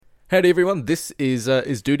Howdy everyone, this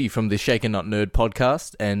is Duty from the Shaken Not Nerd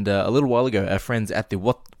podcast, and a little while ago our friends at the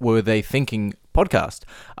What Were They Thinking podcast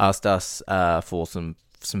asked us for some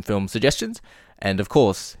film suggestions, and of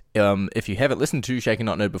course, if you haven't listened to Shaken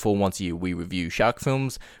Not Nerd before, once a year we review shark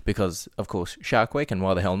films, because of course Shark Week, and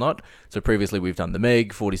why the hell not. So previously we've done The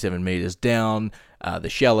Meg, 47 Meters Down, The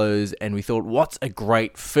Shallows, and we thought, what's a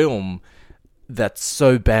great film that's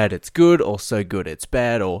so bad it's good, or so good it's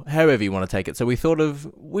bad, or however you want to take it. So we thought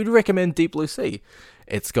we'd recommend Deep Blue Sea.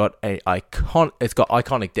 It's got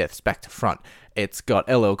iconic deaths back to front. It's got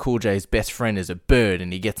LL Cool J's best friend is a bird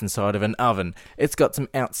and he gets inside of an oven. It's got some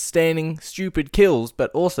outstanding stupid kills,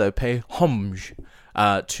 but also pay homage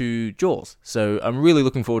to Jaws. So I'm really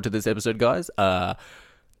looking forward to this episode, guys. Yeah.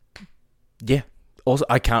 Also,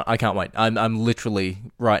 I can't wait. I'm literally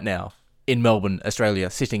right now in Melbourne,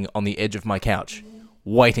 Australia, sitting on the edge of my couch,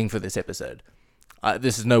 waiting for this episode.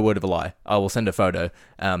 This is no word of a lie. I will send a photo.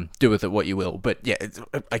 Do with it what you will. But yeah,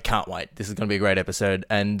 I can't wait. This is going to be a great episode,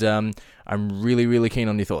 and I'm really, really keen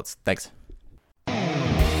on your thoughts. Thanks. You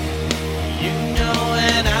know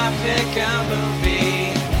when I pick a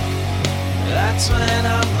movie, that's when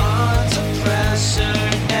I'm under pressure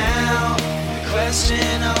now. The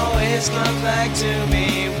question always comes back to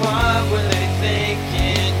me, what were they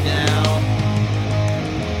thinking now?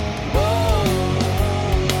 Whoa,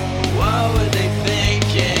 what were they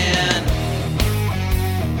thinking?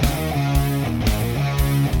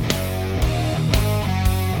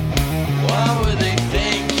 What were they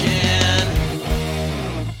thinking?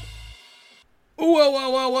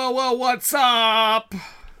 Whoa, what's up?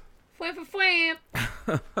 Fwamp.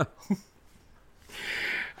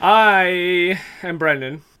 I am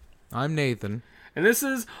Brendan, I'm Nathan. and this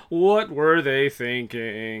is What Were They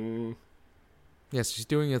Thinking? Yes, she's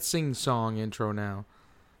doing a sing-song intro now.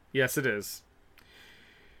 Yes, it is.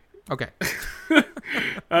 Okay.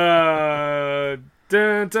 You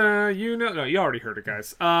already heard it,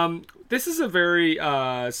 guys. This is a very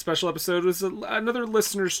special episode. It was another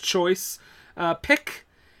listener's choice pick,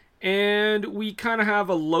 and we kind of have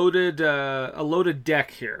a loaded deck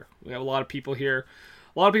here. We have a lot of people here.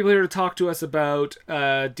 A lot of people here to talk to us about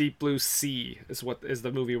Deep Blue Sea is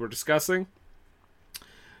the movie we're discussing.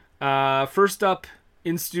 First up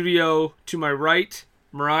in studio to my right,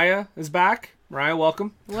 Mariah is back. Mariah,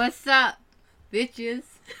 welcome. What's up, bitches?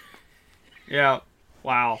 Yeah.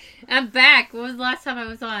 Wow. I'm back. What was the last time I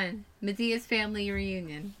was on? Medea's Family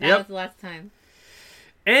Reunion. That was the last time.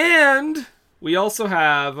 And we also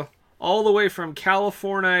have, all the way from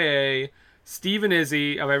California, Steve and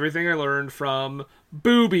Izzy of Everything I Learned from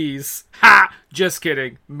Boobies. Ha! Just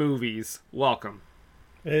kidding. Movies. Welcome.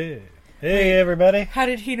 Hey everybody. How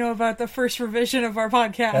did he know about the first revision of our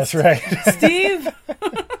podcast? That's right. Steve?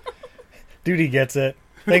 Duty gets it.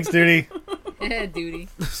 Thanks, Duty. Duty.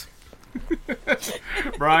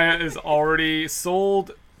 Mariah is already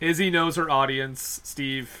sold. Izzy knows her audience.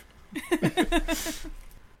 Steve.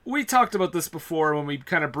 We talked about this before when we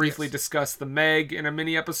kind of briefly discussed The Meg in a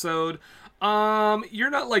mini episode. You're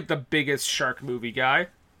not like the biggest shark movie guy.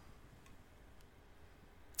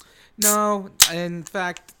 No, in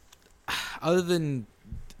fact, other than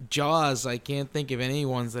Jaws, I can't think of any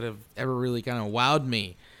ones that have ever really kind of wowed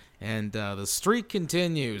me. And the streak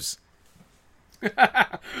continues.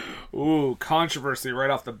 Ooh, controversy right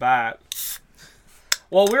off the bat.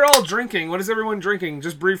 Well, we're all drinking. What is everyone drinking?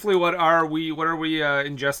 Just briefly, what are we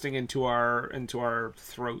ingesting into our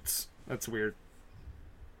throats? That's weird.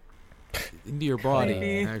 Into your body,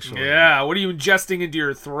 Maybe. actually. Yeah, what are you ingesting into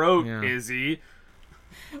your throat, Yeah. Izzy?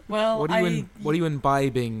 Well, What are you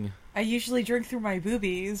imbibing? I usually drink through my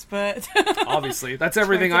boobies, but... Obviously, that's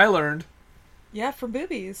everything I learned. yeah, from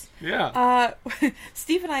boobies. Yeah.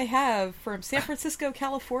 Steve and I have, from San Francisco,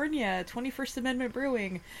 California, 21st Amendment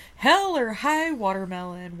Brewing, Hell or High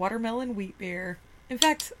Watermelon Wheat Beer. In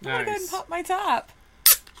fact, I'm gonna go ahead and Nice. pop my top.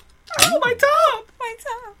 Oh, my top! My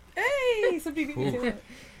top! Hey! Something beat me to it.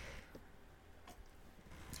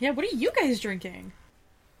 Yeah, what are you guys drinking?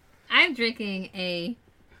 I'm drinking a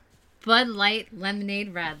Bud Light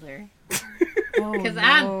Lemonade Radler. Oh, Because no.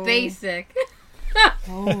 I'm basic.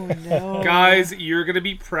 Oh, no. Guys, you're gonna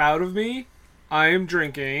be proud of me. I am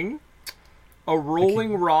drinking a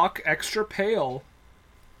Rolling Rock Extra Pale.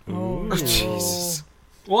 Oh, no. Jesus.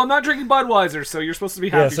 Well, I'm not drinking Budweiser, so you're supposed to be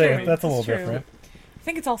Yeah, happy for same. me. That's a little true. different. I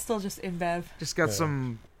think it's all still just InBev. Just got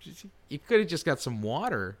some... You could have just got some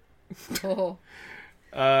water. Oh.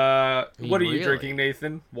 What are you Really? drinking,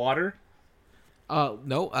 Nathan? Water?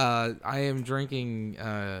 No, I am drinking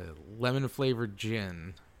lemon-flavored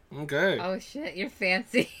gin. Okay. Oh shit, you're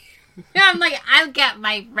fancy. I'm like, I've got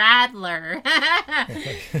my Rattler.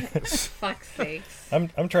 Fuck's sakes.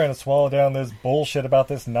 I'm trying to swallow down this bullshit about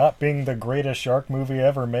this not being the greatest shark movie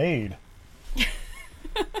ever made.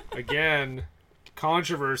 Again,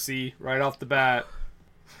 controversy right off the bat.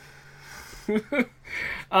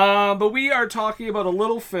 But we are talking about a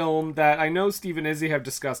little film that I know Steve and Izzy have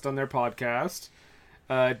discussed on their podcast.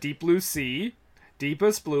 Deep Blue Sea.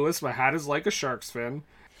 Deepest, bluest, my hat is like a shark's fin.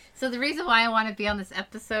 So the reason why I want to be on this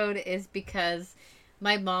episode is because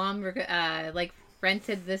my mom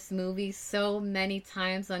rented this movie so many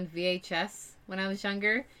times on VHS when I was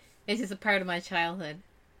younger. It's just a part of my childhood,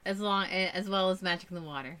 as well as Magic in the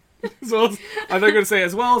Water. So I thought you were going to say,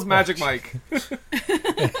 as well as Magic Mike.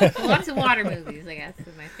 Lots of water movies, I guess,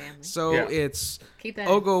 in my family. So Yeah. it's Keep that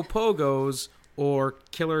Ogo Pogos or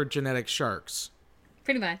Killer Genetic Sharks.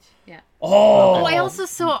 pretty much, yeah. Oh, I also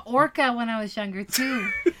saw Orca when I was younger too.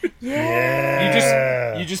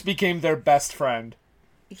 yeah. You just became their best friend.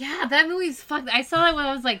 Yeah, that movie's fucked. I saw it when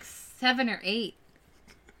I was like 7 or 8.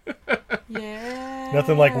 Yeah.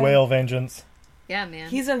 Nothing like whale vengeance. Yeah, man.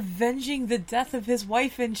 He's avenging the death of his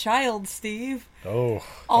wife and child, Steve. Oh,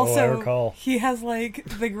 Also, I recall. he has like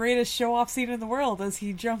the greatest show-off scene in the world as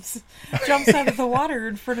he jumps out of the water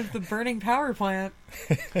in front of the burning power plant.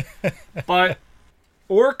 But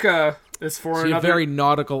Orca is for So a another... very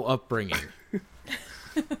nautical upbringing.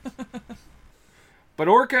 But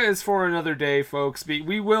Orca is for another day, folks.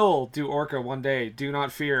 We will do Orca one day. Do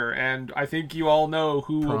not fear. And I think you all know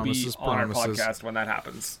who Promises, will be on our promises. podcast when that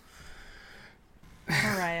happens.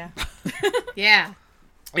 Mariah. Yeah.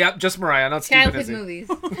 Yep, just Mariah, not Steve and Childhood Izzy.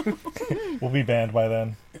 movies. We'll be banned by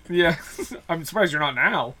then. Yeah, I'm surprised you're not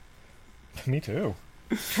now. Me too.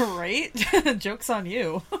 Right? Joke's on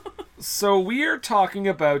you. So we are talking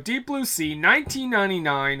about Deep Blue Sea,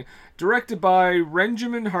 1999, directed by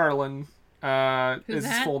Benjamin Harlan. Who's Is his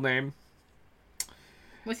that? full name?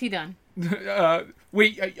 What's he done?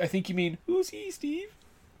 Wait, I think you mean, who's he, Steve?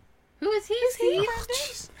 Who is he, Steve?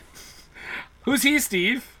 Who's he,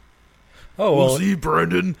 Steve? Oh, well,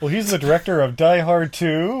 Brendan. well, he's the director of Die Hard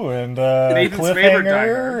 2 and Nathan's favorite Die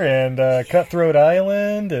Hard. Cliffhanger and Cutthroat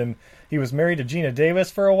Island, and he was married to Gina Davis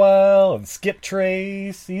for a while, and Skip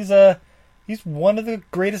Trace. He's one of the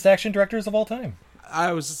greatest action directors of all time.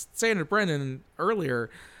 I was saying to Brendan earlier,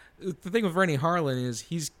 the thing with Rennie Harlan is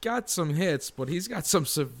he's got some hits, but he's got some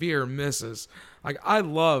severe misses. Like, I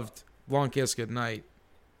loved Long Kiss Goodnight.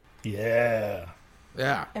 Yeah.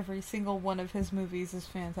 Yeah. Every single one of his movies is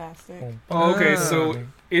fantastic. Oh, okay, so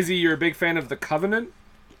Izzy, you're a big fan of The Covenant?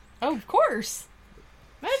 Oh, of course.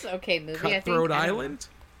 That's an okay movie, I think. Cutthroat I don't know. Island?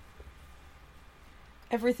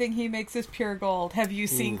 Everything he makes is pure gold. Have you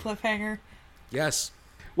seen Cliffhanger? Yes.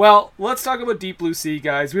 Well, let's talk about Deep Blue Sea,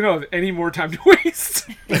 guys. We don't have any more time to waste.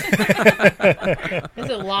 It's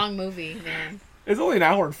a long movie, man. It's only an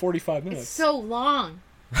hour and 45 minutes. It's so long.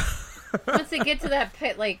 Once they get to that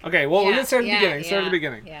pit, like... Okay, well, we're yeah, going to start at the yeah, beginning. Start at the yeah,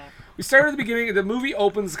 beginning. Yeah. We start at the beginning. The movie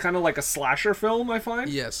opens kind of like a slasher film, I find.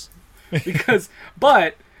 Yes.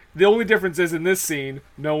 But the only difference is in this scene,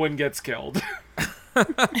 no one gets killed. Oh,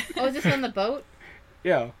 is this on the boat?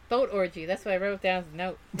 Yeah. Boat orgy. That's what I wrote down as a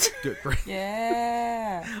note. Good.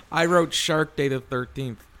 Yeah. I wrote Shark Day the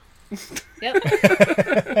 13th. Yep.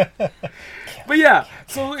 But yeah,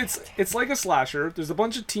 so it's like a slasher. There's a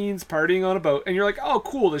bunch of teens partying on a boat, and you're like, oh,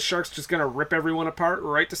 cool, the shark's just going to rip everyone apart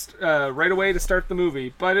right away to start the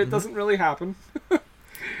movie. But it doesn't really happen.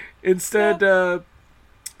 Instead,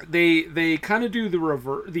 they kind of do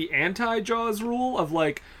the anti-Jaws rule of,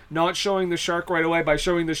 like, not showing the shark right away by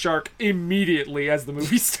showing the shark immediately as the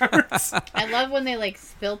movie starts. I love when they, like,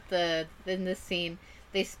 spilt in this scene,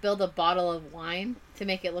 they spilled a bottle of wine to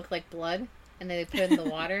make it look like blood, and then they put it in the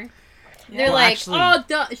water. They're Well, like,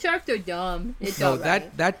 actually- sharks are dumb. It's No, all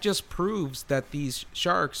right. that just proves that these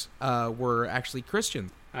sharks were actually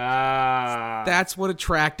Christian. Ah. That's what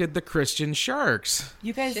attracted the Christian sharks.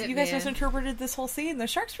 You guys Shit, man. misinterpreted this whole scene. The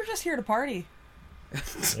sharks were just here to party.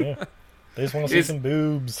 Yeah. They just want to see Is- some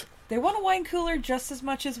boobs. They want a wine cooler just as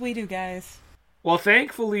much as we do, guys. Well,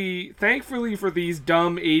 thankfully for these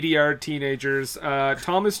dumb ADR teenagers,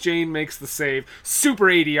 Thomas Jane makes the save. Super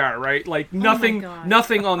ADR, right? Like nothing God.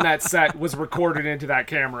 on that set was recorded into that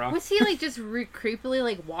camera. Was he like just creepily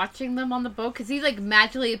like watching them on the boat? Because he like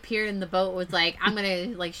magically appeared in the boat. Was like, I'm gonna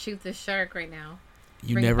like shoot the shark right now.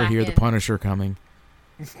 You Bring it never back hear in. the Punisher coming.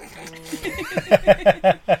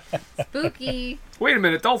 Spooky. Wait a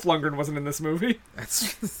minute, Dolph Lundgren wasn't in this movie.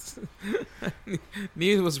 That's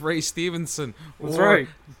neither was Ray Stevenson That's or right.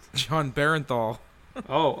 John Barenthal.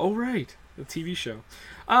 Oh right, the TV show.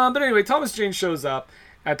 But anyway, Thomas Jane shows up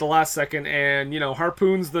at the last second and,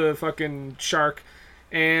 harpoons the fucking shark.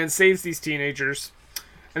 and saves these teenagers.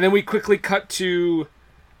 And then we quickly cut to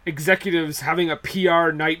executives having a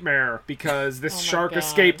PR nightmare because this Oh my shark God.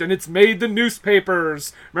 escaped and it's made the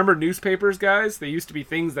newspapers. Remember newspapers, guys? They used to be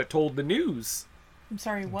things that told the news. I'm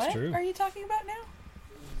sorry, what true. are you talking about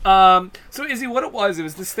now? So Izzy, what it was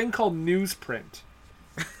this thing called newsprint.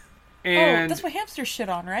 And Oh, that's what hamsters shit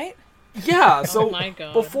on, right? yeah, so my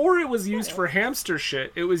God. before it was used for hamster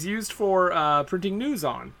shit, it was used for printing news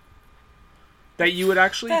on. That you would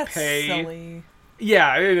actually That's pay. silly.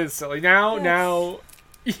 Yeah, it is silly. Now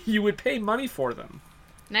That's- you would pay money for them.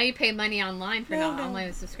 Now you pay money online for No, an no.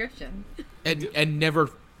 online subscription. and never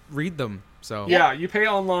read them. So Yeah, you pay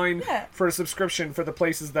online Yeah. for a subscription for the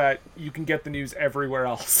places that you can get the news everywhere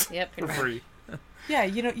else Yep, for pretty free. Yeah,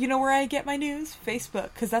 you know where I get my news?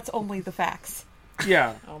 Facebook, because that's only the facts.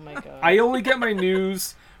 Yeah. Oh my god. I only get my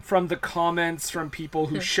news from the comments from people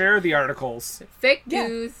who share the articles. Fake Yeah.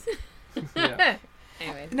 news. Yeah.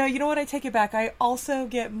 Anyway. No, you know what? I take it back. I also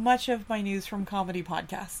get much of my news from comedy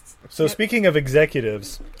podcasts. So speaking of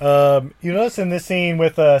executives, you notice in this scene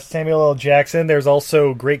with Samuel L. Jackson, there's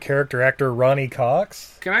also great character actor Ronnie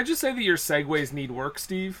Cox. Can I just say that your segues need work,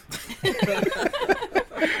 Steve?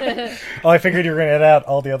 Oh, I figured you were going to edit out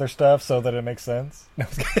all the other stuff so that it makes sense. No, I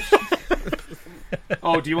was kidding.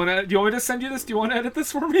 Oh, do you want me to send you this? Do you want to edit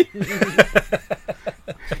this for me?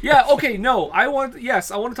 Yeah, okay, no. I want to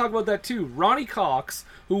talk about that too. Ronnie Cox,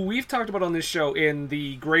 who we've talked about on this show in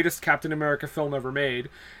the greatest Captain America film ever made.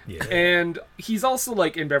 Yeah. And he's also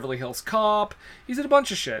like in Beverly Hills Cop. He's in a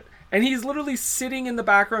bunch of shit. And he's literally sitting in the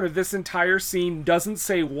background of this entire scene, doesn't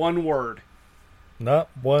say one word. Not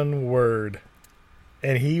one word.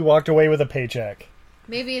 And he walked away with a paycheck.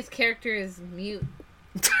 Maybe his character is mute.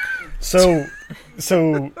 So,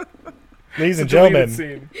 ladies and Deleted gentlemen,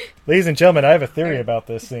 scene. I have a theory about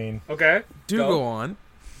this scene. Okay? do go on.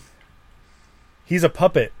 He's a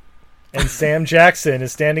puppet, and Sam Jackson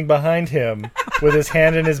is standing behind him with his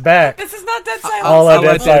hand in his back. This is not Dead Silence. All I'll Dead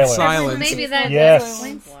let Dead Silence. Silence. Maybe that Yes.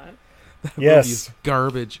 explains a lot. Yes. Movie's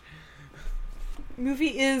garbage.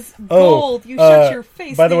 Movie is Oh, gold. You shut your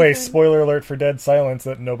face. by the way, Nathan. spoiler alert for Dead Silence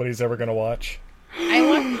that nobody's ever going to watch.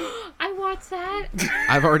 I watched that.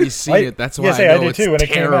 I've already seen I- it. That's why yes, I I know did it's too when it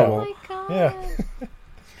came out. Oh terrible. my god. Yeah.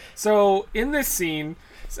 So, in this scene,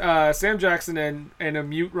 Sam Jackson and a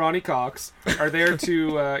mute Ronnie Cox are there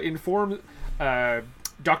to inform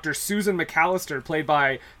Dr. Susan McAllister, played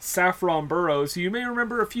by Saffron Burrows, who you may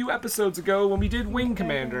remember a few episodes ago when we did Wing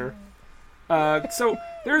Commander. So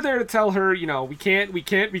they're there to tell her, we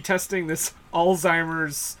can't be testing this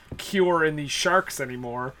Alzheimer's cure in these sharks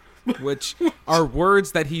anymore. Which are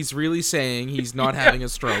words that he's really saying. He's not having a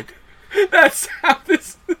stroke. That's how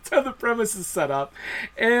the premise is set up.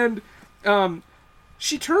 And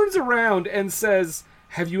she turns around and says,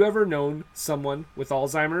 "Have you ever known someone with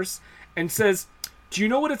Alzheimer's?" And says, "Do you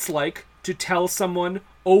know what it's like to tell someone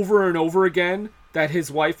over and over again that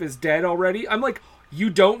his wife is dead already?" I'm like, you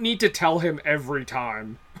don't need to tell him every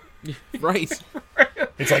time. Right.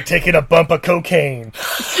 It's like taking a bump of cocaine.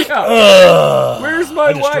 Yeah. Where's my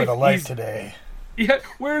I destroyed wife? a life He's- today. Yeah,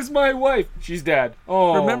 where's my wife? She's dead.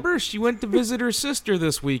 Oh, Remember, she went to visit her sister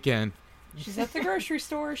this weekend. She's at the grocery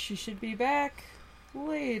store. She should be back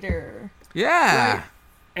later. Yeah.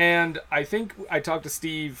 And I think I talked to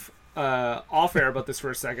Steve off air about this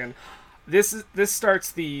for a second. This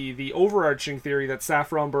starts the overarching theory that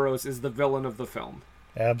Saffron Burrows is the villain of the film.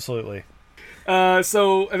 Absolutely.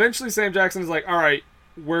 So eventually Sam Jackson is like, "All right,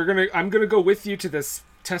 I'm gonna go with you to this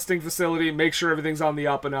testing facility, make sure everything's on the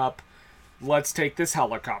up and up. Let's take this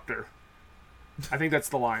helicopter." I think that's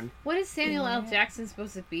the line. What is Samuel L. Jackson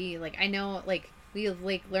supposed to be? Like, I know, like, we'll,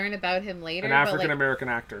 like, learn about him later, An but, African like, American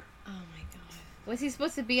actor. oh my god. What's he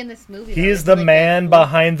supposed to be in this movie? He though? is the Like, man a-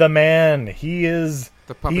 behind the man. He is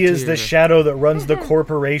The the puppeteer. shadow that runs the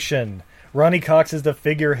corporation. Ronnie Cox is the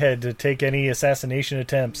figurehead to take any assassination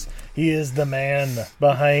attempts. He is the man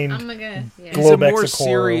behind. I'm gonna, yeah. He's a Globex more Accor or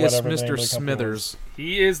serious whatever the name Mr. of the company Smithers.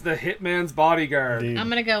 He is the hitman's bodyguard. Indeed. I'm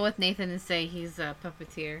gonna go with Nathan and say he's a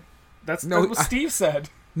puppeteer. That's No, what Steve said.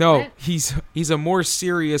 No, What? he's a more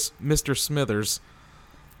serious Mr. Smithers.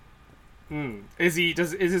 Is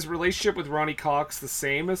his relationship with Ronnie Cox the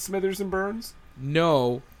same as Smithers and Burns?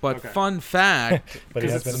 No, but Okay. fun fact. But he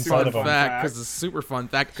has Because been it's inside fun of him. fact. Because it's a super fun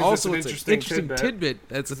fact. 'Cause Also, it's an it's an interesting interesting tidbit.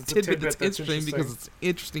 That's a It's a tidbit tidbit that's that's interesting because interesting. it's an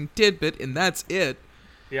interesting tidbit, and that's it.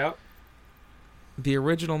 Yep. The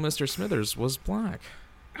original Mr. Smithers was black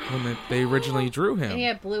when they originally drew him. And he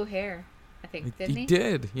had blue hair, I think, didn't he? He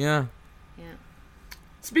did, yeah. Yeah.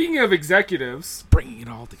 Speaking of executives, Bringing it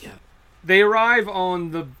all together. they arrive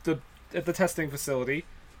on the at the testing facility,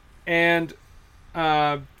 and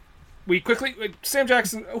we quickly Sam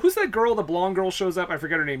Jackson. Who's that girl? The blonde girl shows up. I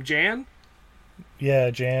forget her name. Jan. Yeah,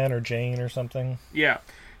 Jan or Jane or something. Yeah.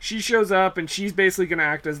 She shows up and she's basically going to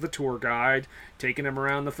act as the tour guide, taking him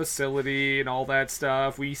around the facility and all that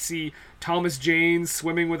stuff. We see Thomas Jane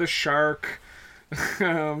swimming with a shark.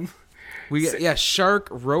 We got, Shark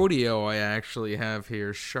Rodeo. I actually have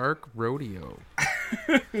here Shark Rodeo.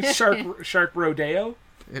 Shark Rodeo.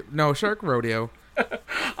 No, Shark Rodeo.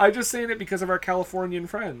 I'm just saying it because of our Californian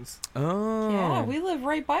friends. Oh, Yeah, we live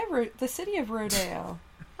right by the city of Rodeo.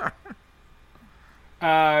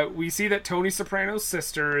 We see that Tony Soprano's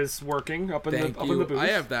sister is working up in Thank the you. booth. I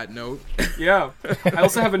have that note. Yeah. I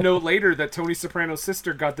also have a note later that Tony Soprano's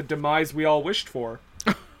sister got the demise we all wished for.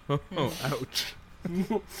 Oh, ouch.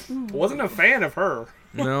 Wasn't a fan of her.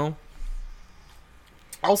 No.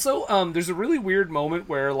 Also, there's a really weird moment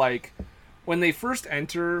where, like, when they first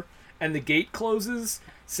enter and the gate closes,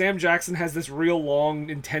 Sam Jackson has this real long,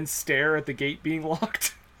 intense stare at the gate being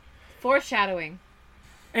locked. Foreshadowing.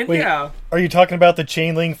 And Wait, yeah, are you talking about the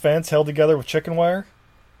chain link fence held together with chicken wire?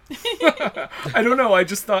 I don't know. I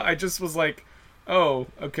just was like, oh,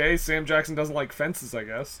 okay, Sam Jackson doesn't like fences, I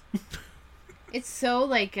guess. It's so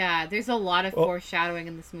like there's a lot of foreshadowing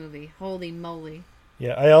in this movie. Holy moly!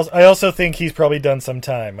 Yeah, I also think he's probably done some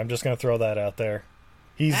time. I'm just going to throw that out there.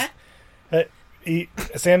 He's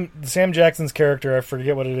Sam Jackson's character. I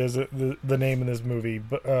forget what it is. The name in this movie.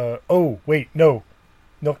 But oh wait, no,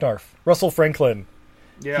 Milknarf. Russell Franklin.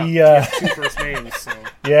 Yeah, He, he has two first names. So.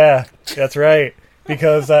 Yeah, that's right.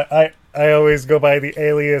 Because I always go by the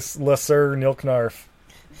alias Lesser Nilknarf.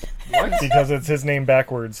 What? Because it's his name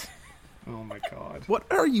backwards. Oh my god. What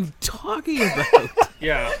are you talking about?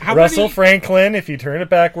 Yeah. How Russell many... Franklin, if you turn it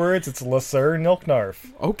backwards, it's Lesser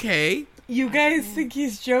Nilknarf. Okay. You guys think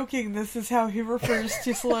he's joking. This is how he refers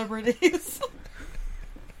to celebrities.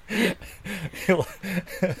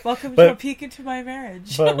 Welcome to a peek into my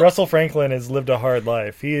marriage. But Russell Franklin has lived a hard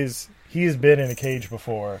life. He has been in a cage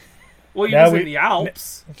before. Well, he Now was in the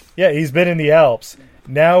Alps. Yeah, he's been in the Alps.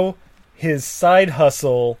 Now his side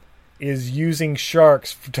hustle is using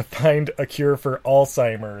sharks to find a cure for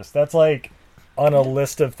Alzheimer's. That's like on a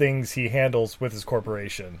list of things he handles with his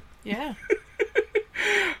corporation. Yeah.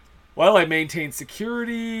 Well, I maintain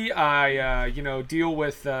security. I, deal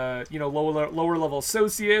with, lower level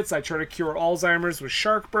associates. I try to cure Alzheimer's with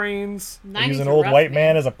shark brains. I use an old white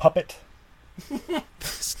man as a puppet.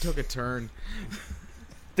 This took a turn.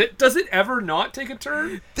 Does it ever not take a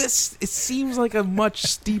turn? It seems like a much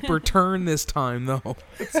steeper turn this time, though.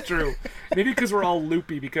 It's true. Maybe because we're all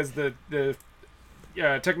loopy because the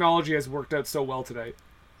technology has worked out so well today.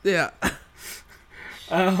 Yeah.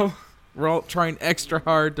 We're all trying extra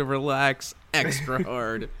hard to relax extra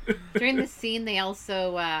hard. During the scene, they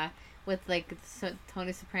also with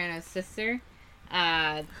Tony Soprano's sister.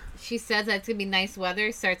 She says that it's gonna be nice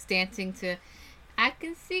weather. Starts dancing to "I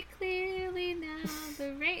Can See Clearly Now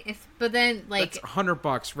the Rain." But then That's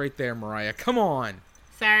 $100 right there, Mariah. Come on.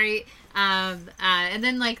 Sorry. And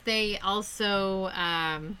then they also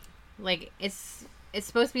it's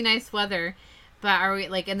supposed to be nice weather, but are we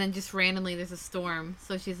and then just randomly there's a storm,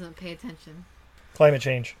 so she doesn't pay attention. Climate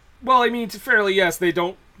change. Well, I mean, fairly, yes, they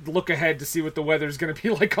don't look ahead to see what the weather's going to be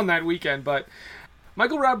like on that weekend, but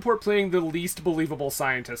Michael Rappaport playing the least believable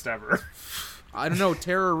scientist ever. I don't know.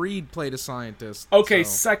 Tara Reid played a scientist. Okay, so.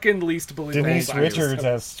 Second least believable Denise scientist. Richards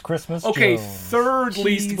as Christmas Okay, Jones. third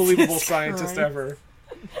least Jesus believable scientist Christ. ever.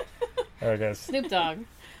 All right, guys. Snoop Dogg.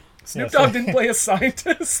 Snoop Yes. Dogg didn't play a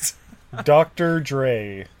scientist? Dr.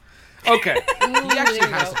 Dre. Okay. He actually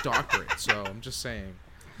has a doctorate, so I'm just saying.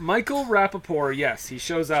 Michael Rappaport, yes, he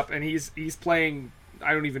shows up and he's playing,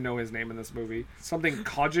 I don't even know his name in this movie. Something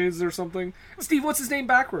Kodges or something. Steve, what's his name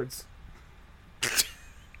backwards?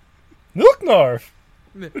 Nilknarf.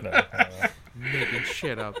 No, Making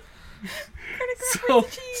shit up. So,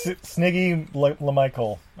 Sniggy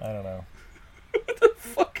LaMichael. I don't know. what the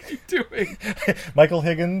fuck are you doing? Michael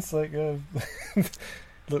Higgins.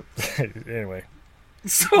 Look, anyway.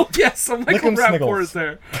 So Michael Lick'em Rappaport Sniggles. is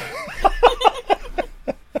there.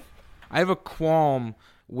 I have a qualm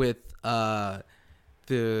with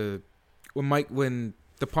when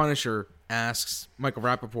the Punisher asks Michael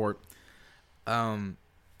Rappaport,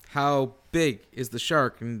 how big is the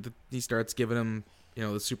shark, and he starts giving him,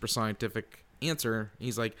 the super scientific answer.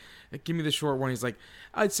 He's like, give me the short one. He's like,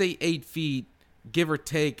 I'd say 8 feet, give or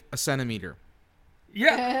take a centimeter.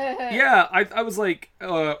 Yeah. I was like,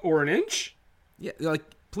 or an inch? Yeah, like,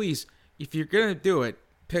 please, if you're gonna do it,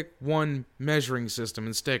 pick one measuring system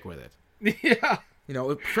and stick with it. Yeah.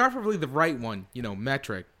 Preferably the right one,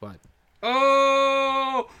 metric, but...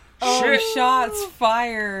 Oh, Oh, Shit. shots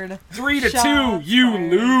fired. 3-2, Shots you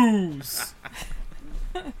fired. lose.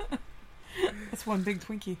 That's one big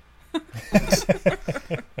Twinkie.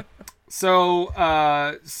 So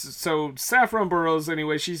Saffron Burrows,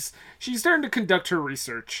 anyway, she's starting to conduct her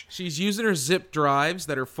research. She's using her zip drives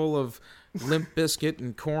that are full of Limp Bizkit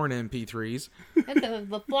and Korn MP3s. That's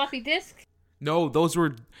the floppy disk. No, those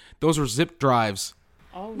were zip drives.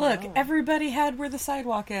 Oh, Look, no. everybody had where the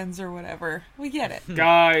sidewalk ends or whatever. We get it.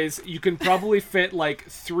 Guys, you can probably fit like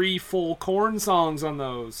 3 full Korn songs on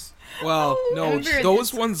those. Well, no, remember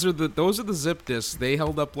those this- ones are the zip discs. They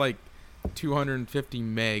held up like 250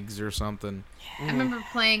 megs or something. I remember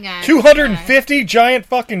playing 250 giant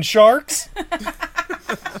fucking sharks?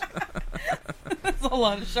 That's a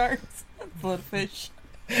lot of sharks. That's a lot of fish.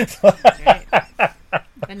 the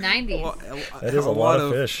 90s. That is a lot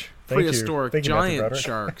of fish. Thank Prehistoric you. Thank you, Matthew giant Broderick.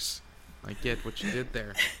 sharks. I get what you did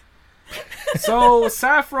there. So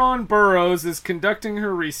Saffron Burrows is conducting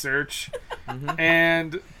her research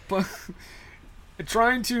and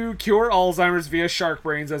trying to cure Alzheimer's via shark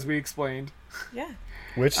brains, as we explained. Yeah.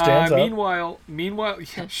 Which stands up. Meanwhile,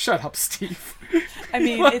 yeah, shut up, Steve. I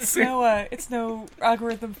mean, Let's it's no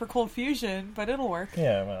algorithm for cold fusion, but it'll work.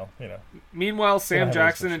 Yeah, well, you know. Meanwhile, Sam have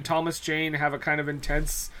Jackson those and Thomas Jane have a kind of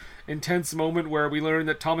intense moment where we learn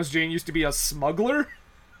that Thomas Jane used to be a smuggler.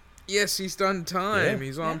 Yes, he's done time. Yeah.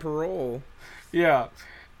 He's on parole. Yeah,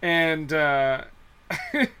 and well,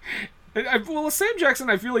 Sam Jackson,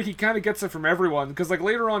 I feel like he kind of gets it from everyone, because like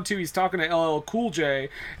later on too, he's talking to LL Cool J,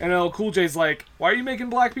 and LL Cool J's like, "Why are you making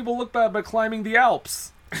black people look bad by climbing the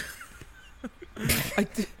Alps?"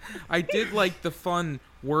 I did like the fun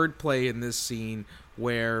wordplay in this scene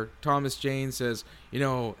where Thomas Jane says, "You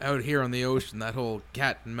know, out here on the ocean, that whole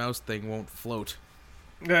cat and mouse thing won't float."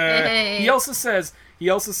 He also says,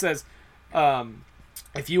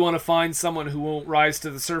 if you want to find someone who won't rise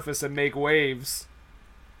to the surface and make waves,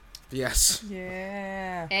 Yes.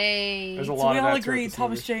 Yeah. Hey. there's a So lot we of all that throughout agree this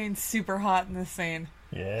Thomas movie. Jane's super hot in this scene.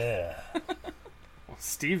 Yeah.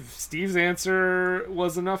 Steve's answer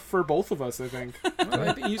was enough for both of us, I think.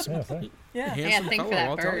 I think he's Yeah, thanks. Yeah. handsome thanks for fellow, that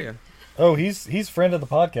I'll tell bird. you. Oh, he's friend of the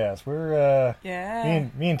podcast. We're Yeah.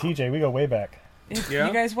 me and TJ, we go way back. If Yeah?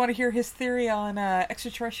 you guys want to hear his theory on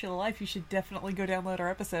extraterrestrial life, you should definitely go download our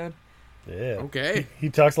episode. Yeah. Okay. He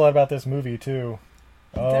talks a lot about this movie too.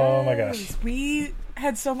 Oh my gosh. Does. We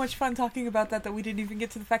had so much fun talking about that we didn't even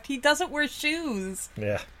get to the fact he doesn't wear shoes.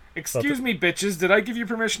 Yeah. Excuse me, bitches, did I give you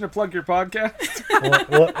permission to plug your podcast?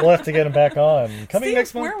 We'll have to get him back on. Coming Steve,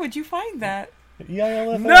 next month. where would you find that?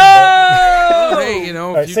 EILFM. No! Hey, you know,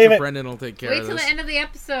 All right, save future it. Brendan will take care Wait of till this. the end of the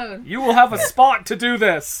episode. You will have a spot to do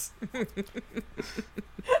this.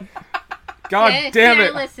 God Yeah, damn yeah,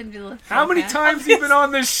 it. I listened to the How many podcast. times have you been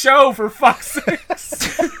on this show, for fuck's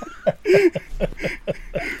sakes?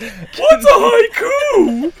 What's a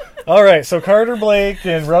haiku? All right, so Carter Blake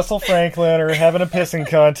and Russell Franklin are having a pissing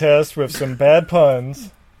contest with some bad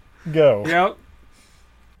puns. Go. Yep.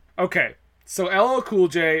 Okay, so LL Cool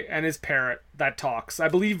J and his parrot that talks, I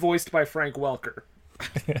believe voiced by Frank Welker.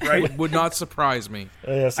 Right? Would not surprise me.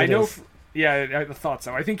 Yes, I it know. is. Yeah, I thought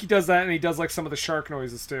so. I think he does that, and he does like some of the shark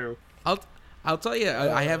noises too. I'll tell you,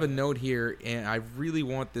 I have a note here, and I really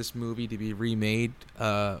want this movie to be remade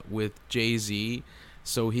with Jay-Z,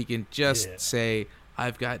 so he can just Yeah. say,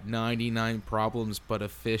 "I've got 99 problems, but a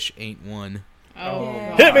fish ain't one." Oh,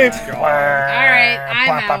 Yeah. Hit me! all right,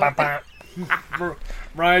 I'm out.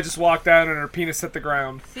 Mariah just walked out, and her penis hit the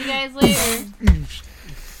ground. See you guys later.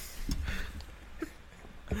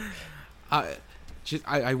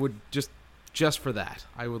 I would just for that,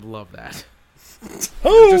 I would love that.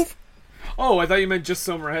 Oh! Oh, I thought you meant just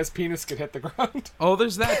so Mariah's penis could hit the ground. Oh,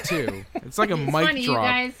 there's that too. It's like a It's mic funny, drop. you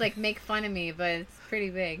guys like make fun of me, but it's pretty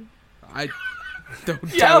big. I don't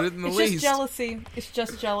Yeah, doubt it in the It's just least. jealousy. It's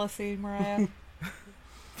just jealousy, Mariah.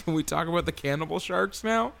 Can we talk about the cannibal sharks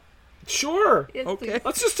now? Sure. Yes, Okay. please.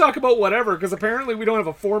 Let's just talk about whatever, because apparently we don't have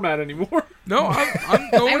a format anymore. No, I'm I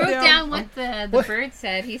going wrote down. down what the bird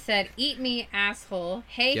said. He said, "Eat me, asshole.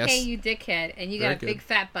 Hey, Yes. hey, you dickhead, and you got Very a good. big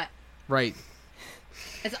fat butt." Right,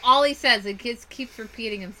 That's all he says. It just keeps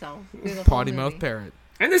repeating himself through the whole potty movie. mouth parrot.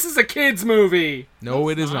 And this is a kids' movie. No,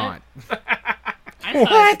 it is not. not. I saw it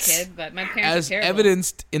What? as a kid, but my parents As are terrible.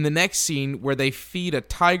 evidenced in the next scene where they feed a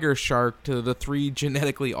tiger shark to the 3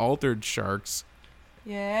 genetically altered sharks.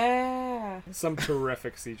 Yeah. Some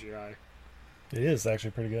terrific CGI. It is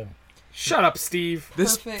actually pretty good. Shut up, Steve.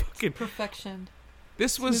 This Perfect. fucking- Perfection.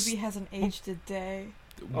 This This was movie hasn't aged a day.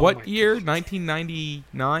 what Oh my year?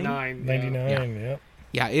 1999. 9. 99, Yeah. yep.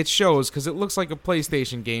 Yeah, it shows because it looks like a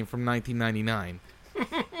PlayStation game from 1999.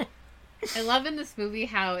 I love in this movie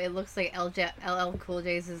how it looks like LL Cool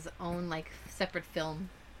J's his own like separate film.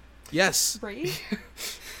 Yes. Right?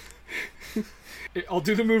 I'll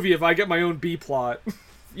do the movie if I get my own B plot.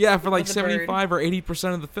 Yeah, for like With a bird. 75 or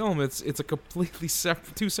 80% of the film, it's a completely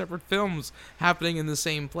separate, two separate films happening in the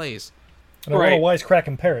same place. And a Right. little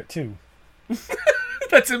wisecracking parrot, too.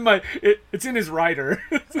 That's in my. It's in his rider.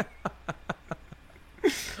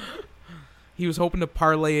 He was hoping to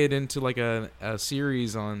parlay it into like a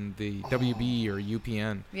series on the WB or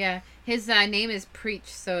UPN. Yeah, his name is Preach,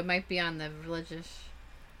 so it might be on the religious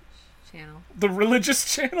channel. The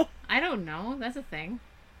religious channel. I don't know. That's a thing.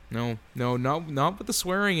 No, not with the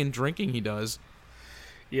swearing and drinking he does.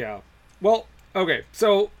 Yeah. Well, okay.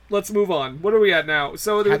 So let's move on. What are we at now?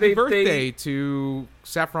 So Happy birthday to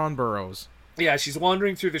Saffron Burrows. Yeah, she's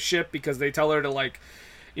wandering through the ship because they tell her to like,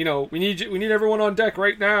 we need everyone on deck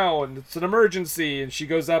right now, and it's an emergency. And she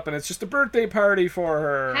goes up, and it's just a birthday party for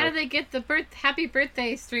her. How do they get the happy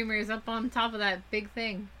birthday streamers up on top of that big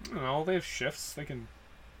thing? I don't know. They have shifts. They can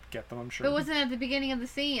get them. I'm sure. But wasn't at the beginning of the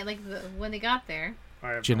scene, like when they got there? I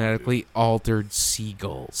have no Genetically altered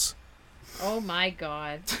seagulls. Oh my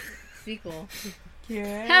god, sequel.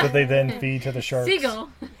 Yeah. That they then feed to the sharks. Seagull.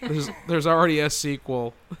 There's already a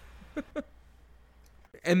sequel.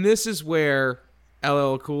 And this is where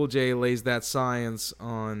LL Cool J lays that science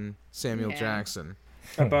on Samuel Yeah. Jackson.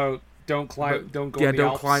 about don't climb, don't go. Yeah, in the don't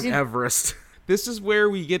Alps. climb Everest. This is where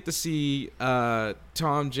we get to see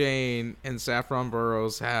Tom Jane and Saffron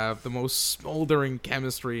Burrows have the most smoldering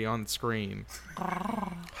chemistry on screen.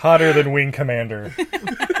 Hotter than Wing Commander.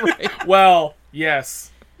 Well,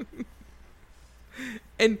 yes.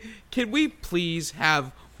 And can we please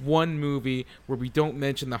have one movie where we don't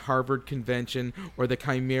mention the Harvard Convention or the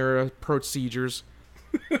Chimera procedures?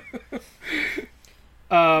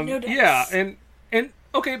 No dice. Yeah, and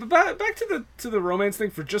okay, but back to the romance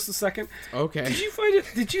thing for just a second. Okay. Did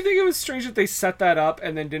you think it was strange that they set that up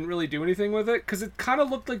and then didn't really do anything with it? Because it kind of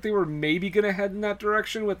looked like they were maybe gonna head in that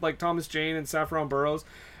direction with like Thomas Jane and Saffron Burrows,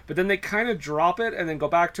 but then they kind of drop it and then go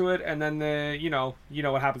back to it, and then you know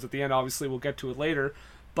what happens at the end. Obviously, we'll get to it later,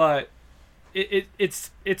 but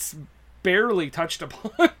it's barely touched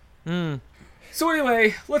upon. So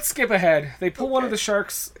anyway, let's skip ahead. They pull one of the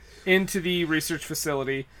sharks into the research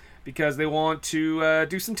facility because they want to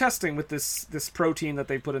do some testing with this protein that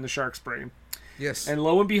they put in the shark's brain. Yes. And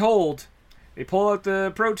lo and behold, they pull out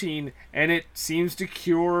the protein, and it seems to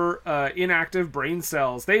cure inactive brain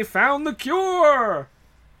cells. They found the cure!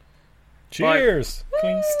 Cheers!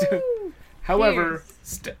 Cling. However,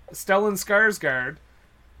 Stellan Skarsgård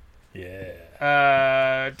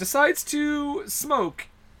decides to smoke,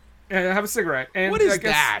 have a cigarette. And What is I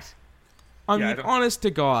guess, that? I Yeah, I mean, don't- honest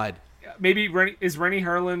to God. Maybe is Rennie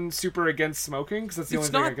Harlan super against smoking? Because that's the It's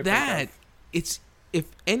only thing I not could that. think of. It's if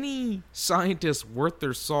any scientist worth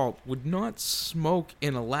their salt would not smoke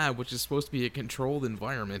in a lab, which is supposed to be a controlled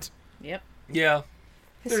environment. Yep. Yeah.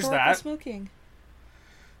 There's Historical that. smoking.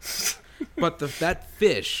 But that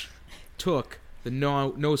fish took the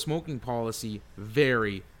no smoking policy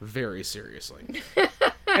very, very seriously.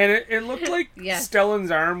 And it looked like Yes. Stellan's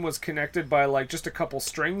arm was connected by like just a couple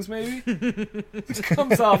strings, maybe. It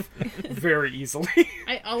comes off very easily.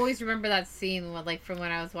 I always remember that scene, like from when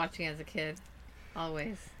I was watching as a kid.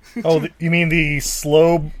 Always. Oh, you mean the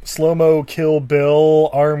slow-mo Kill Bill,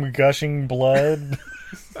 arm gushing blood?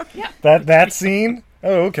 Yeah. That scene?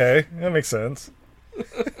 Oh, okay. That makes sense.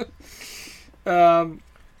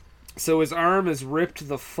 So his arm is ripped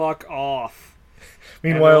the fuck off.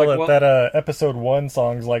 Meanwhile, like, well- that episode 1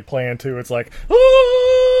 song's like playing too. It's like...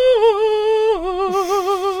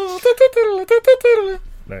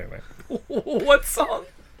 Anyway. What song?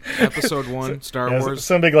 Episode 1, Star Yeah, Wars.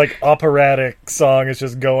 some big like operatic song is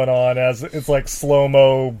just going on as it's like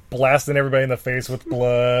slow-mo blasting everybody in the face with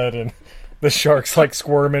blood, and the shark's like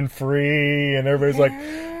squirming free, and everybody's like,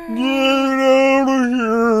 "Get out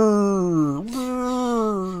of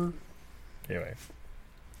here!" Anyway,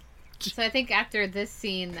 So I think after this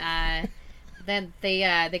scene, then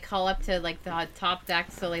they call up to like the top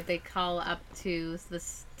deck. So like they call up to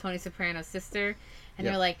this Tony Soprano's sister, and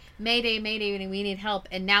they're like, "Mayday, mayday, we need help!"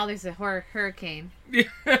 And now there's a hurricane. Yeah,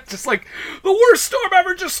 just like the worst storm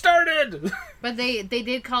ever just started. But they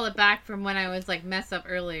did call it back from when I was like messed up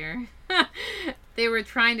earlier. They were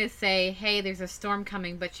trying to say, "Hey, there's a storm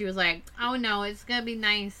coming," but she was like, "Oh no, it's gonna be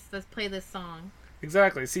nice. Let's play this song."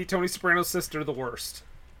 Exactly. See, Tony Soprano's sister, the worst.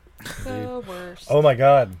 The worst. oh my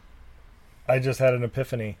god, I just had an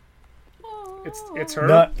epiphany. It's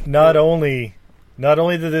her. Not only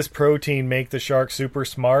did this protein make the shark super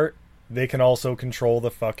smart, they can also control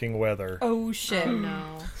the fucking weather. Oh shit. Oh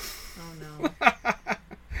no. Oh no.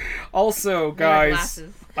 Also, They wear guys,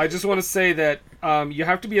 glasses. I just want to say that you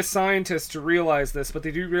have to be a scientist to realize this, but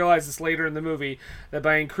they do realize this later in the movie, that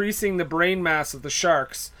by increasing the brain mass of the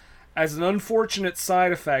sharks, as an unfortunate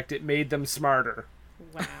side effect, it made them smarter.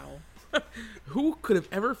 Wow. Who could have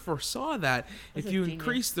ever foresaw that if a you genius.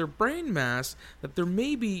 increase their brain mass, that there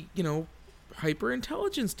may be, hyper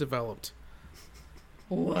intelligence developed?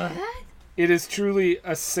 What? It is truly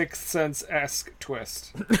a Sixth Sense-esque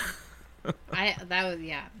twist. That was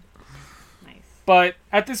Nice. But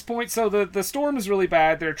at this point, so the storm is really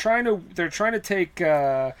bad. They're trying to take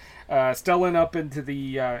Stellan up into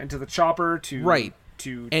the chopper to Right.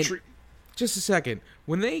 to And- treat. Just a second.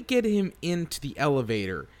 When they get him into the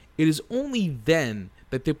elevator, it is only then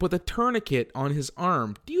that they put the tourniquet on his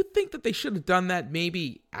arm. Do you think that they should have done that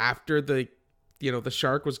maybe after the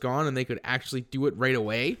shark was gone and they could actually do it right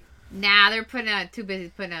away? Nah, they're too busy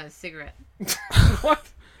putting out a cigarette. What?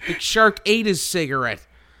 The shark ate his cigarette.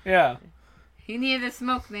 Yeah. He needed the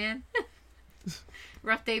smoke, man.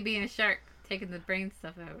 Rough day being a shark, taking the brain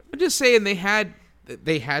stuff out. I'm just saying they had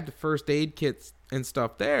the first aid kits and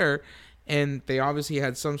stuff there, and they obviously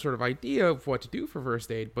had some sort of idea of what to do for first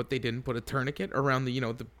aid, but they didn't put a tourniquet around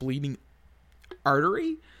the bleeding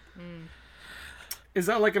artery. Is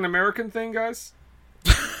that like an American thing, guys?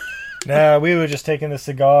 Nah, we were just taking the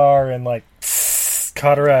cigar and like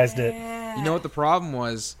cauterized it. You know what the problem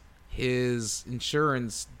was? His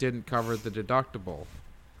insurance didn't cover the deductible.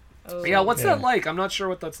 Oh. Yeah, what's Yeah. that like? I'm not sure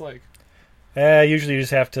what that's like. Usually you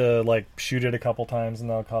just have to like shoot it a couple times and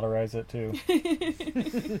they'll cauterize it too.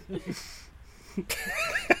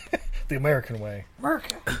 The American way.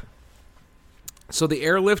 So the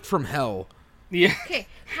airlift from hell. Yeah. Okay,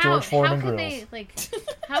 George how Foreman can grills. they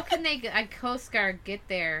how can they a Coast Guard get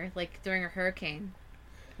there during a hurricane?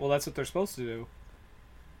 Well, that's what they're supposed to do.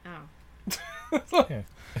 Oh,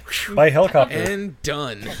 By helicopter. And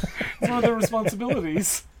done. It's one of their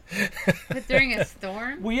responsibilities. but during a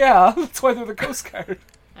storm? Well, yeah, that's why they're the Coast Guard.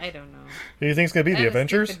 I don't know. Who do you think it's going to be? That The was a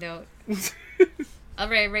Avengers? stupid note.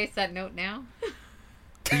 I'll erase that note now.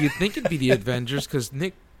 You'd think it'd be the Avengers because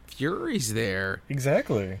Nick Fury's there.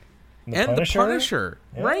 Exactly. And the Punisher.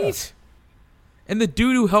 Yeah. Right? And the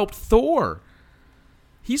dude who helped Thor.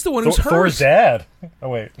 He's the one who's hurt. Thor's dad. Oh,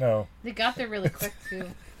 wait, no. They got there really quick too.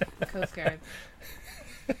 The Coast Guard.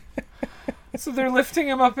 So they're lifting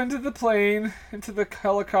him up into the plane, into the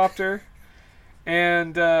helicopter,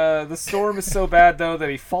 and the storm is so bad though that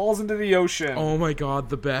he falls into the ocean, Oh my god,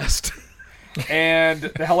 the best. and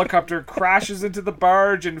the helicopter crashes into the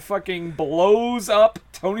barge and fucking blows up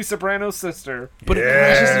Tony Soprano's sister. But it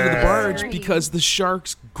crashes into the Yeah. barge Sorry. because the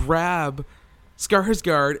sharks grab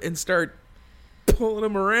Skarsgård and start pulling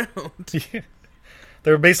him around.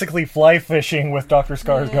 They're basically fly fishing with Dr.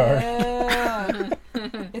 Skarsgård. Yeah.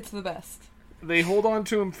 It's the best. They hold on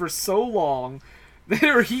to him for so long.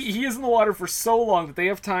 He is in the water for so long that they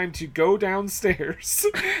have time to go downstairs.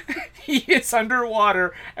 He is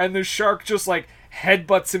underwater, and the shark just like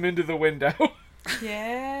headbutts him into the window.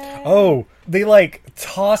 Yeah. Oh, they like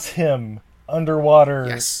toss him underwater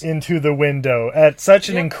Yes. into the window at such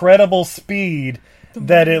an incredible speed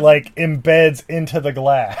that it like embeds into the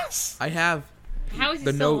glass. I have How is he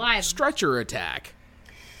the still note alive? stretcher attack.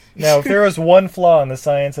 Now, if there was one flaw in the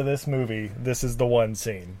science of this movie, this is the one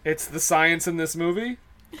scene. It's the science in this movie.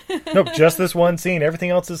 Nope, just this one scene. Everything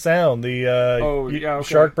else is sound. The yeah, okay.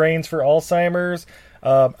 shark brains for Alzheimer's.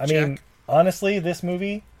 I mean, Check. honestly, this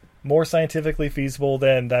movie more scientifically feasible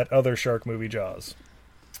than that other shark movie, Jaws.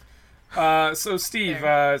 So Steve,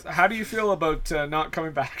 how do you feel about not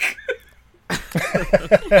coming back?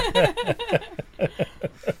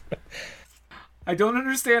 I don't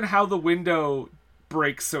understand how the window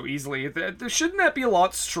breaks so easily. Shouldn't that be a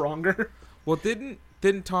lot stronger? Well, didn't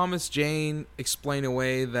Thomas Jane explain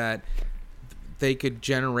away that they could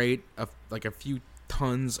generate a few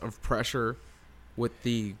tons of pressure with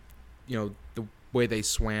the way they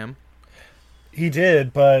swam? He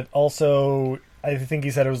did, but also I think he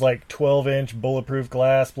said it was like 12-inch bulletproof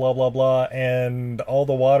glass, blah, blah, blah, and all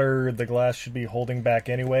the water the glass should be holding back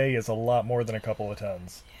anyway is a lot more than a couple of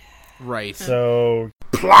tons. Right. So,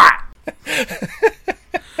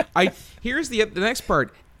 Here's the next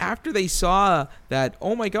part. After they saw that,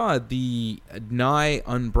 oh my god, the nigh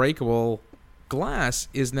unbreakable glass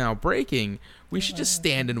is now breaking, we should just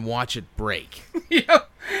stand and watch it break. Yeah.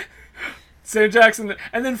 Sam Jackson,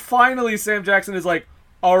 and then finally Sam Jackson is like,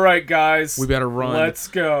 "All right, guys, We better run." Let's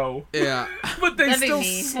go." Yeah. But they That'd be still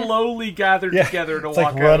me. slowly gather yeah, together to it's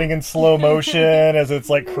walk like running out. in slow motion as it's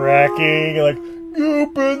like cracking, like,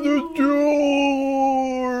 open the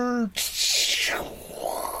door!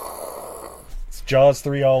 It's Jaws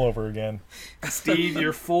 3 all over again. Steve,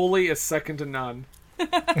 you're fully a second to none.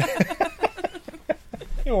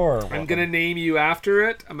 You're I'm gonna name you after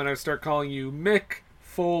it. I'm gonna start calling you Mick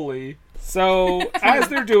Foley. So as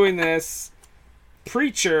they're doing this,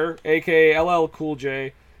 Preacher, aka LL Cool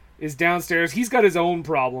J, is downstairs. He's got his own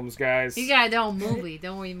problems, guys. You got a own movie.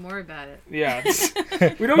 Don't worry more about it. Yeah,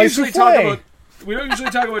 we don't My usually souffle.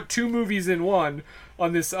 talk about two movies in one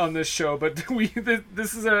on this show, but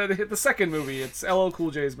this is the second movie. It's LL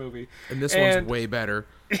Cool J's movie, And this one's way better.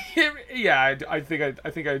 Yeah, I think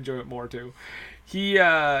I enjoy it more too.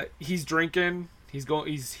 He's drinking.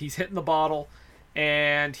 He's hitting the bottle,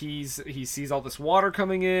 and he sees all this water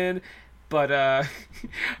coming in. But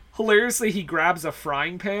hilariously, he grabs a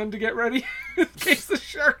frying pan to get ready in case the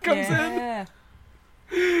shark comes in.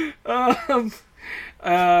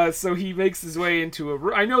 So he makes his way into a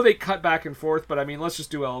room. I know they cut back and forth, but I mean, let's just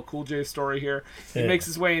do LL Cool J's story here. He makes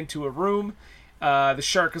his way into a room. The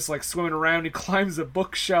shark is like swimming around. He climbs a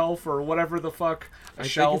bookshelf or whatever the fuck. I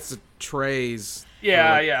Shelf. think it's the trays.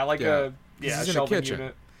 Yeah, Or a This is in a shelving kitchen.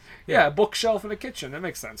 unit. Yeah, a bookshelf in a kitchen. That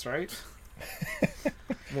makes sense, right?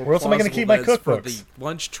 More Where else am I gonna plausible keep my than it's for cookbooks? the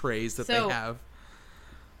lunch trays that So- they have.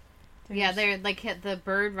 Yeah, they're like the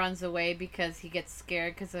bird runs away because he gets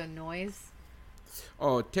scared because of noise.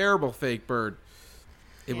 Oh, terrible fake bird.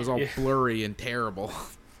 It was all Yeah. blurry and terrible.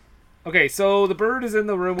 Okay, so the bird is in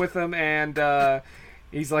the room with him, and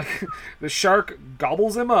he's like, the shark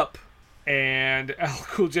gobbles him up, and LL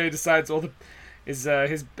Cool J decides, well, his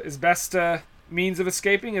best means of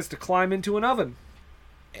escaping is to climb into an oven.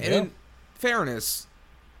 And Yeah. in fairness,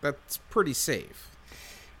 that's pretty safe.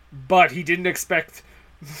 But he didn't expect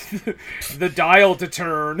the dial to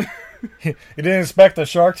turn. He didn't expect the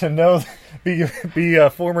shark to be a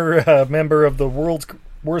former member of the world's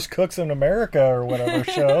worst cooks in America or whatever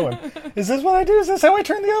show. And is this what I do? Is this how I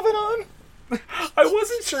turn the oven on? I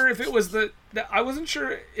wasn't sure if it was I wasn't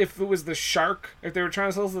sure if it was the shark, if they were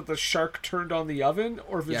trying to tell us that the shark turned on the oven,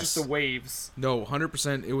 or if it was Yes. just the waves. No,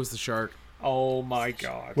 100% it was the shark. Oh my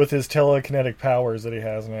god. With his telekinetic powers that he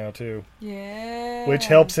has now too, Yeah. which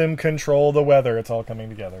helps him control the weather. It's all coming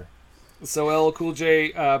together. So LL Cool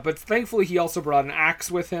J, but thankfully he also brought an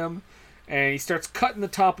axe with him, and he starts cutting the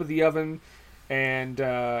top of the oven, and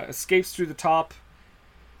escapes through the top,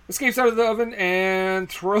 escapes out of the oven, and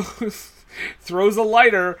throws a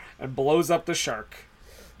lighter and blows up the shark.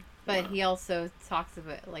 But he also talks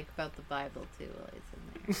about the Bible too while he's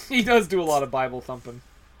in there. He does do a lot of Bible thumping.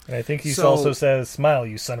 And I think he So- also says, "Smile,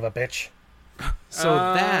 you son of a bitch." So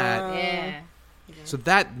that Yeah. So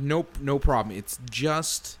that no problem. It's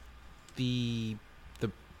just the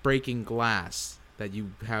breaking glass that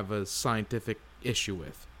you have a scientific issue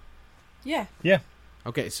with. Yeah. Yeah.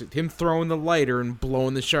 Okay, so him throwing the lighter and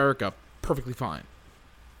blowing the shark up, perfectly fine.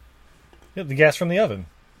 Yeah, the gas from the oven.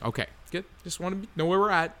 Okay, good. Just want to know where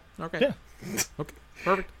we're at. Okay. Yeah. Okay,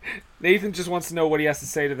 perfect. Nathan just wants to know what he has to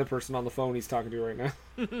say to the person on the phone he's talking to right now.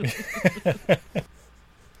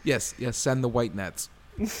 Yes, send the white nets.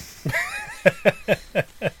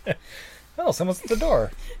 Oh, someone's at the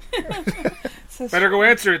door. So Better go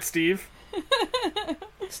answer it, Steve.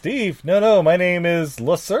 Steve, no, my name is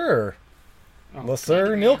LaSir. Oh,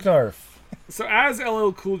 LaSir Nilknarf. So as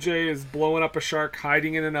LL Cool J is blowing up a shark,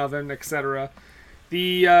 hiding in an oven, etc.,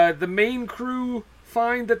 the main crew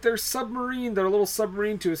find that their little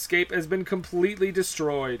submarine to escape, has been completely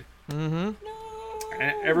destroyed. Mm-hmm.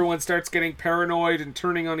 And everyone starts getting paranoid and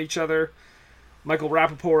turning on each other. Michael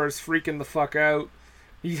Rappaport is freaking the fuck out.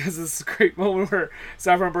 He has this great moment where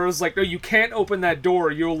Saffron Burrows like, "No, you can't open that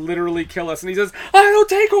door. You'll literally kill us." And he says, "I don't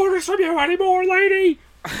take orders from you anymore, lady."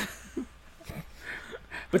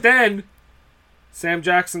 But then Sam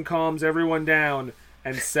Jackson calms everyone down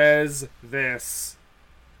and says this.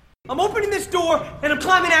 I'm opening this door and I'm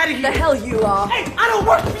climbing out of here. The hell you are. Hey, I don't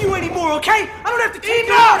work for you anymore, okay? I don't have to take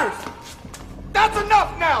your orders. That's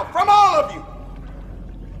enough now from all of you.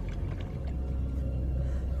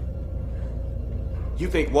 You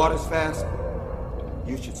think water's fast?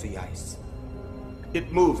 You should see ice.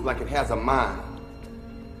 It moves like it has a mind.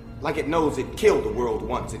 Like it knows it killed the world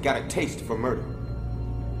once. It got a taste for murder.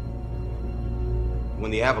 When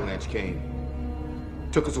the avalanche came,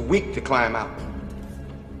 it took us a week to climb out.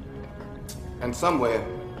 And somewhere,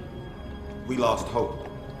 we lost hope.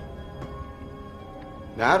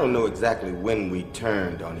 Now, I don't know exactly when we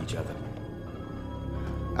turned on each other.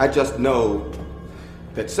 I just know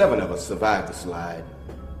that 7 of us survived the slide,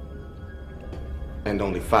 and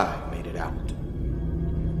only 5 made it out.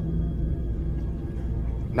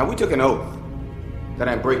 Now, we took an oath that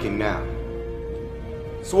I'm breaking now.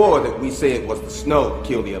 Swore that we say it was the snow that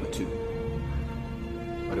killed the other 2.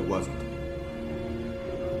 But it wasn't.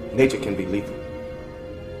 Nature can be lethal,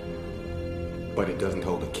 but it doesn't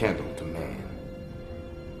hold a candle to man.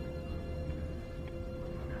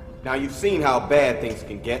 Now, you've seen how bad things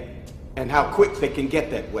can get and how quick they can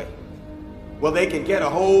get that way. Well, they can get a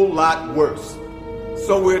whole lot worse.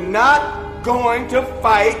 So we're not going to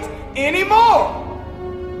fight anymore.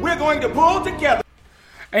 We're going to pull together.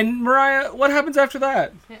 And Mariah, what happens after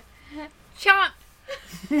that? Chomp!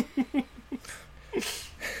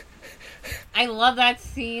 I love that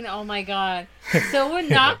scene. Oh my god. So we're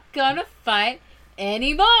not gonna fight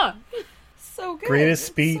anymore. So good. Greatest It's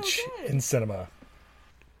speech so good. in cinema.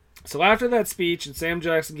 So after that speech and Sam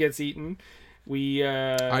Jackson gets eaten, we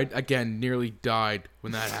I again nearly died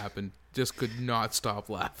when that happened. Just could not stop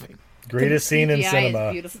laughing. Greatest scene in CGI is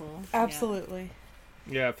cinema. beautiful. Absolutely.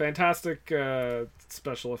 yeah, fantastic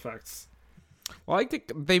special effects. Well, I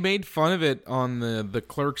think they made fun of it on the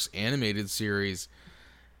Clerks animated series.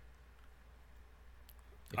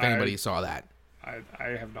 If anybody saw that. I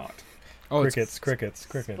have not. Oh, Crickets.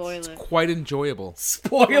 Spoiler. quite enjoyable.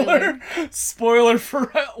 Spoiler for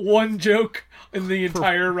one joke in the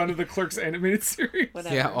entire run of the Clerks animated series.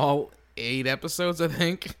 Whatever. Yeah, all 8 episodes, I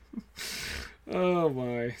think. Oh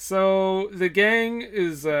my! So the gang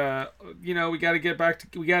is, we got to get back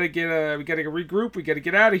to, we got to regroup. We got to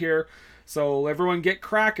get out of here. So everyone get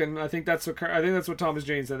cracking. I think that's what Thomas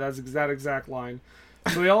Jane said. That's that exact line.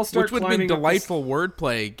 So they all start Which would have been climbing up this- delightful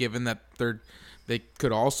wordplay, given that they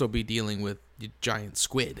could also be dealing with giant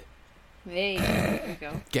squid. Hey, there we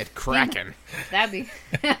go. Get cracking. That'd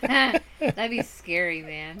be scary,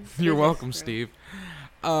 man. You're That's welcome, true. Steve.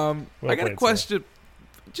 I got a played, question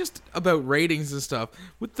just about ratings and stuff.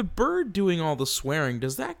 With the bird doing all the swearing,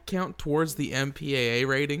 does that count towards the MPAA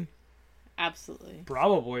rating? Absolutely.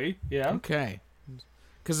 Probably, yeah. Okay.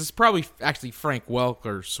 Because it's probably actually Frank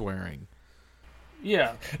Welker swearing.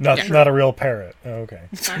 Yeah. Not a real parrot. Oh, okay.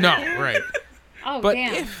 No, right. Oh, But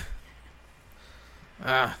damn. if...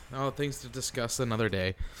 things to discuss another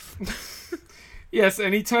day. Yes,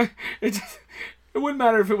 anytime. It wouldn't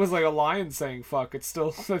matter if it was like a lion saying fuck. It's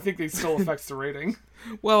still, I think it still affects the rating.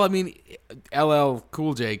 Well, I mean, LL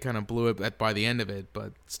Cool J kind of blew it by the end of it,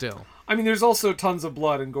 but still. I mean, there's also tons of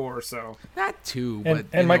blood and gore, so. That too, but...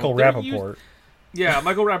 And Michael they're Rappaport. Yeah,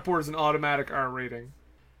 Michael Rappaport is an automatic R rating.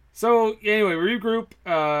 So anyway, we regroup.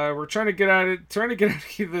 We're trying to get out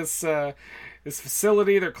of this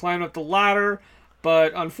facility. They're climbing up the ladder,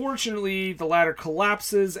 but unfortunately, the ladder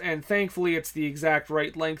collapses, and thankfully, it's the exact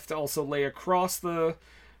right length to also lay across the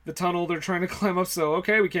tunnel they're trying to climb up. So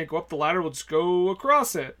okay, we can't go up the ladder. We'll just go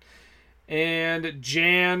across it. And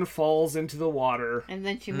Jan falls into the water. And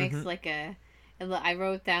then she makes like a. I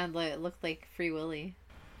wrote down it looked like Free Willy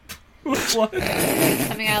What?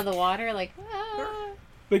 coming out of the water, like. Ah.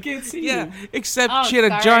 They can't see Yeah, you. except Oh, she had a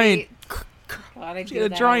sorry. giant... God, I She do had a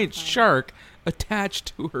that giant all the time. shark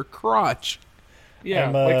attached to her crotch. Yeah,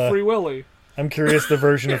 I'm, like Free Willy. I'm curious the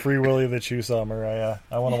version of Free Willy that you saw, Mariah.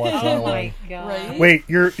 I want to watch that Oh one. my god. Right? Wait,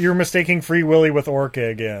 you're mistaking Free Willy with Orca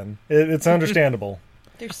again. It's understandable.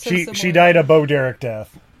 They're so She similar. died a Bo Derek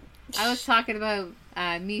death. I was talking about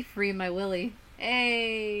me free my willy.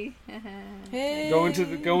 Hey. Hey. Go into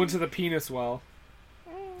the penis well.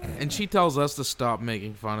 And she tells us to stop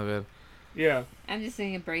making fun of it. Yeah. I'm just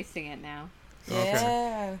embracing it now.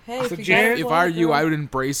 Yeah. Hey, So if you Jan- got a If fly, I were you, girl, I would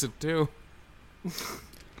embrace it too.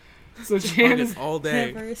 So Jan is all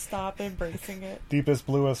day. never stop embracing it. Deepest,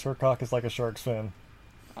 bluest, her cock is like a shark's fin.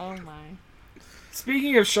 Oh my.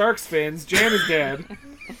 speaking of shark's fins. Jan is dead,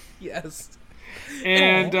 Yes.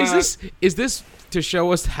 and Is this to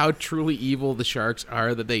show us how truly evil the sharks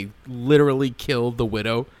are, that they literally killed the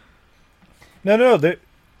widow? No,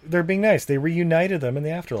 they're being nice. They reunited them in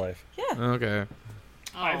the afterlife. Okay.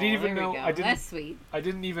 I didn't even there know- we go. I didn't- That's sweet. I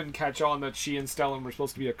didn't even catch on that she and Stellan were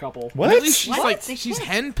supposed to be a couple. What? At least she's What? like They she's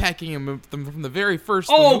kissed. henpecking him from the very first.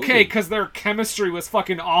 Oh, movie. okay, because their chemistry was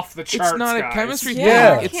fucking off the charts. It's not a guys. chemistry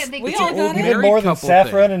Yeah. thing. Can't make we it all an got old it. Even married more than couple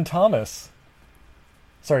Saffron thing. and Thomas.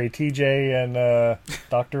 Sorry, TJ and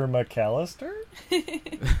Dr. McAllister?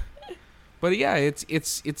 But yeah,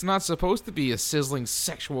 it's not supposed to be a sizzling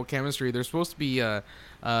sexual chemistry. They're supposed to be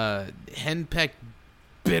henpecked,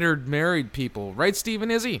 bittered married people, right,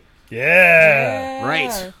 Stephen Izzy? Yeah.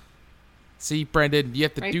 Right. See, Brendan, you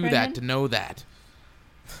have to Right, do Brendan? that to know that.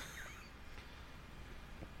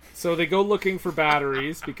 So they go looking for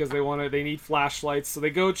batteries because they need flashlights. So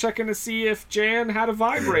they go checking to see if Jan had a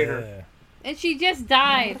vibrator. Yeah. And she just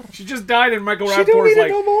died. She just died, and Michael She don't Rappaport's need it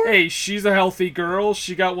like, no more? "Hey, she's a healthy girl.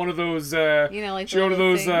 She got one of those, Like she got one of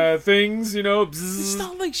those things, It's bzzz."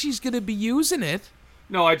 not like she's gonna be using it.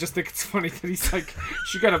 No, I just think it's funny that he's like,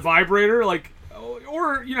 she got a vibrator, like,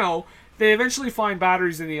 or they eventually find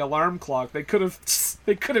batteries in the alarm clock. They could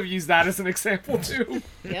have used that as an example too.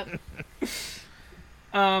 Yep.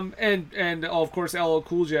 And of course LL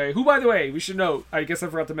Cool J, who by the way we should note, I guess I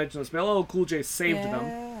forgot to mention this, but LL Cool J saved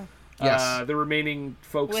them. Yes. The remaining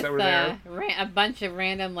folks With that were there. a bunch of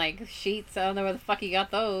random like sheets. I don't know where the fuck he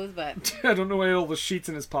got those, but I don't know why all the sheets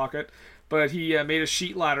in his pocket, but he made a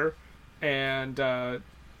sheet ladder and saved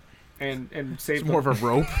It's them. more of a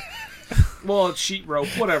rope. Well, it's sheet rope,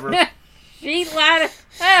 whatever. sheet ladder.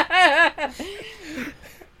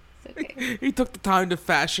 It's okay. He took the time to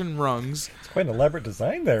fashion rungs. It's quite an elaborate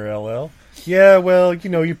design there, LL. Yeah, well,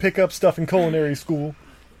 you pick up stuff in culinary school.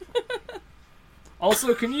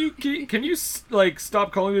 Also, can you like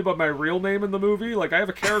stop calling me by my real name in the movie? Like I have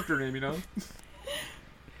a character name, you know.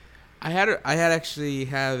 I had actually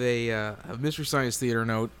have a Mystery Science Theater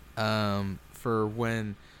note for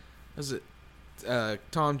when was it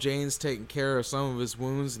Tom Jane's taking care of some of his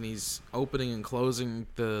wounds and he's opening and closing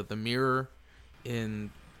the mirror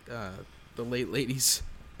in the late lady's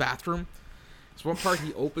bathroom. There's one part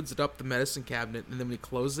he opens it up, the medicine cabinet, and then when he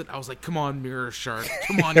closes it, I was like, "Come on, mirror shark!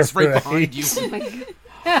 Come on, it's right Right. behind you." Oh my God.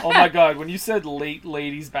 Oh my god, when you said late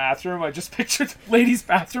ladies' bathroom, I just pictured the ladies'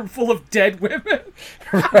 bathroom full of dead women.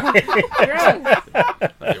 Gross.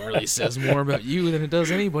 It really says more about you than it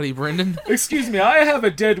does anybody, Brendan. Excuse me, I have a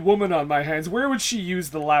dead woman on my hands. Where would she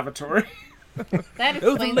use the lavatory? That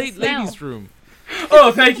Oh, the explains late the smell. ladies' room.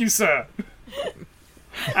 Oh, thank you, sir.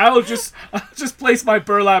 I'll just place my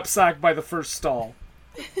burlap sack by the first stall.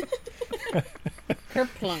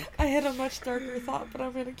 Kerplunk. I had a much darker thought, but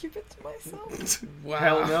I'm gonna keep it to myself. Wow.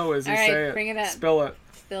 Hell no, as you All right, say it. bring it up. Spill it.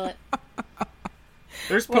 Spill it.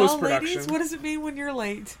 There's Well, post-production. ladies, what does it mean when you're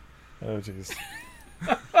late? Oh, jeez.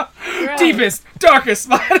 Gross. Deepest, darkest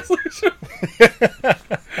resolution.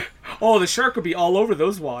 Oh, the shark would be all over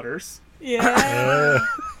those waters. Yeah.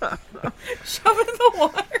 Shove it in the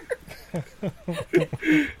water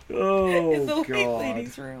Oh, in the late God.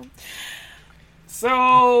 ladies' room.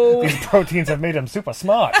 So, These proteins have made him super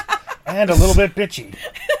smart. And a little bit bitchy.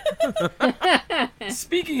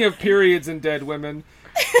 speaking of periods and dead women,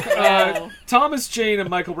 Thomas Jane and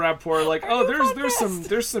Michael Rappaport are like, oh,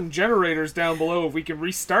 there's some generators down below. If we can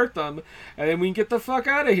restart them, and then we can get the fuck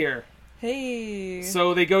out of here. Hey.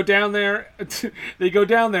 So they go down there.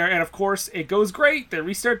 And of course, it goes great. They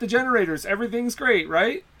restart the generators. Everything's great,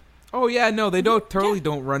 right? Oh yeah, no, they don't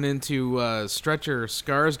run into Stretcher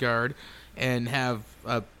Skarsgård and have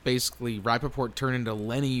basically Rappaport turn into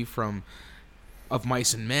Lenny from Of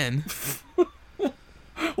Mice and Men.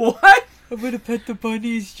 What? I'm gonna pet the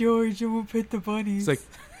bunnies, George. I'm gonna pet the bunnies. It's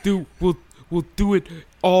like, we'll do it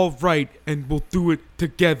all right, and we'll do it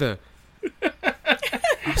together.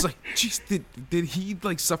 I was like, jeez, did he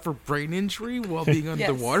like suffer brain injury while being Yes.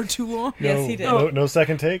 underwater too long? Yes, he did. No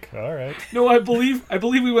second take? All right. No, I believe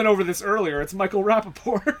we went over this earlier. It's Michael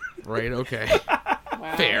Rappaport. Right, okay.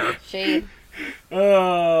 Wow. Fair. Shade.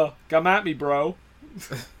 Come at me, bro.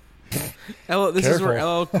 This is where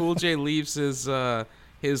Careful. LL Cool J leaves his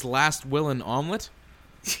last will and omelet.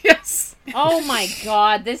 Yes. Oh my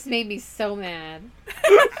God, this made me so mad.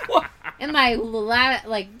 And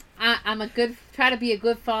I'm a good, try to be a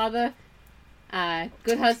good father,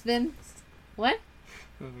 good husband. What?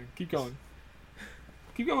 Keep going.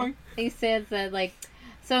 Keep going. He says that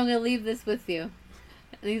so I'm gonna leave this with you.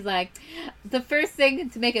 And he's like, the first thing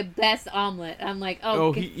to make a best omelet. I'm like,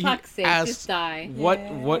 for fuck's sake, asked, just die.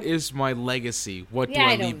 What is my legacy? What do Yeah, I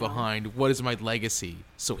I don't leave know. behind? What is my legacy?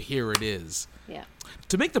 So here it is. Yeah.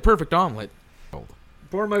 To make the perfect omelet.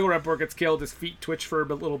 Poor Michael Rappaport gets killed. His feet twitch for a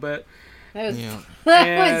little bit. That was Yeah.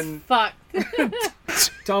 that was And-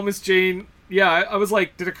 fucked. Thomas Jane. Yeah, I was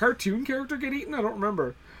like, did a cartoon character get eaten? I don't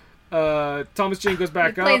remember. Thomas Jane goes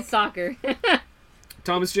back He played up. soccer.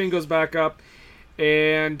 Thomas Jane goes back up.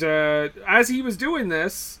 And as he was doing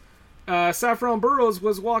this, Saffron Burrows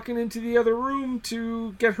was walking into the other room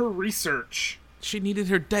to get her research. She needed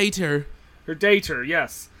her data. Her data,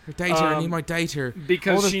 yes. Her data. I need my data.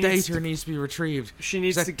 because all the she needs data to- needs to be retrieved. She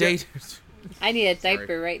needs That to get... data. I need a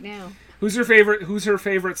diaper right now. Who's her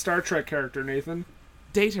favorite Star Trek character, Nathan?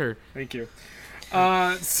 Data. Thank you.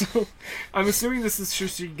 So I'm assuming this is so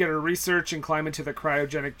she can get her research and climb into the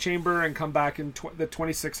cryogenic chamber and come back in the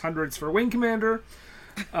 2600s for Wing Commander.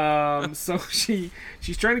 So she's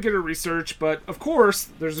trying to get her research, but of course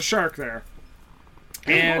there's a shark there.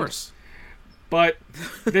 Of course. But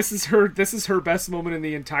this is her best moment in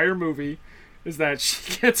the entire movie, is that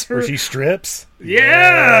she gets her. Where she strips?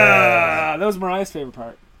 Yeah! That was Mariah's favorite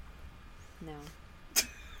part. No.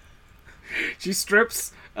 She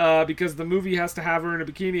strips because the movie has to have her in a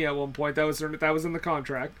bikini at one point. That was in the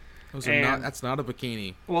contract. Those are not. That's not a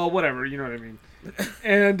bikini. Well, whatever, you know what I mean.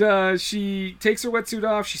 And she takes her wetsuit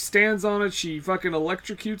off, she stands on it, she fucking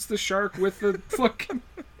electrocutes the shark with the fucking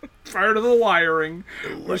part of the wiring.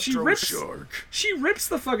 Well, she rips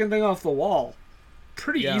the fucking thing off the wall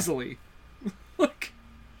pretty easily. Like,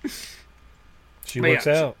 she works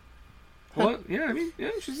out. What? Yeah, I mean, yeah,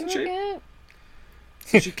 she's in shape. Yeah.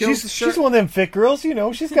 So she kills the shark. She's one of them fit girls, you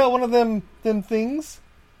know. She's got one of them things.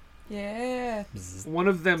 Yeah. One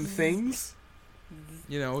of them things.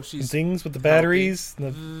 You know, she's Things with the batteries.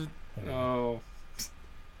 Oh,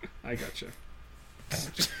 I gotcha.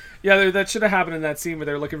 Yeah, that should have happened in that scene where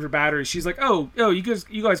they're looking for batteries. She's like, "Oh, you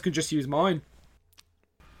guys could just use mine."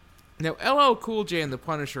 Now, LL Cool J and the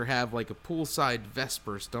Punisher have like a poolside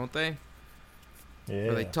Vespers, don't they? Yeah.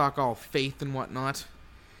 Where they talk all faith and whatnot.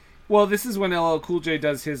 Well, this is when LL Cool J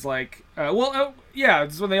does his like,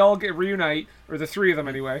 this is when they all reunite, or the three of them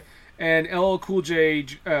anyway, and LL Cool J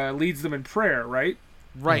leads them in prayer, right?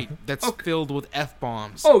 Right, that's filled with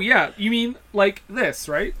F-bombs. Oh yeah, you mean like this,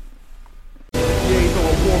 right? Yea, though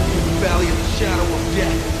I walk through the valley of the shadow of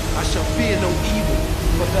death, I shall fear no evil,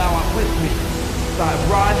 for thou art with me. Thy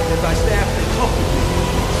rod and thy staff they comfort me.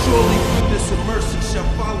 Surely goodness and mercy shall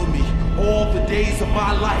follow me all the days of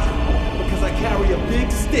my life, because I carry a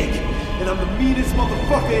big stick, and I'm the meanest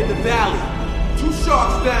motherfucker in the valley. 2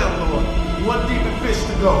 sharks down, Lord. 1 demon fish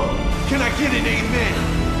to go. Can I get an amen?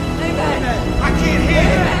 Amen. I can't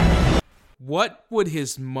hear it. What would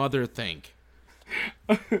his mother think?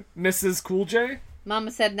 Mrs. Cool J?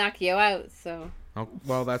 Mama said knock you out, so. Oh,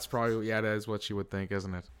 well, that's probably, that is what she would think,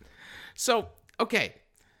 isn't it? So, okay.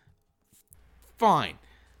 Fine.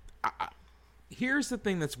 Here's the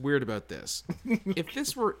thing that's weird about this. If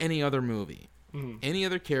this were any other movie, any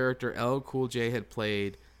other character LL Cool J had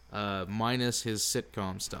played, minus his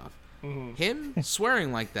sitcom stuff, him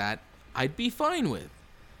swearing like that, I'd be fine with.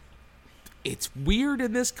 It's weird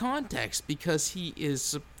in this context because he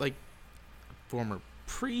is like a former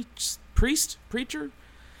preacher,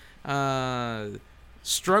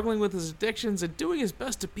 struggling with his addictions and doing his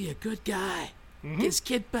best to be a good guy, get his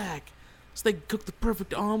kid back, so they can cook the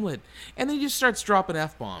perfect omelet, and then he just starts dropping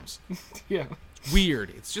F-bombs. Yeah. It's weird.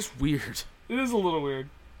 It's just weird. It is a little weird.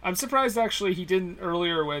 I'm surprised actually he didn't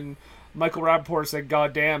earlier when Michael Rappaport said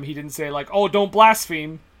 "God damn," he didn't say like, "Oh, don't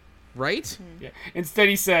blaspheme." Right? Yeah. Instead,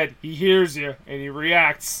 he said he hears you and he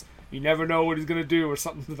reacts. You never know what he's gonna do, or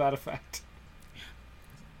something to that effect.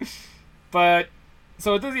 But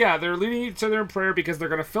so it does. Yeah, they're leading each other in prayer because they're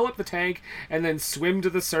gonna fill up the tank and then swim to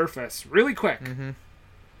the surface really quick.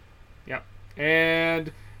 Yep.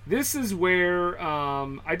 And this is where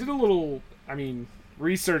I did a little. I mean,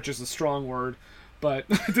 research is a strong word, but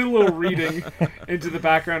I did a little reading into the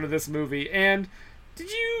background of this movie. And did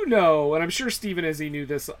you know, and I'm sure Steve and Izzy knew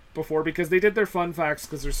this before because they did their fun facts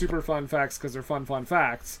because they're super fun facts because they're fun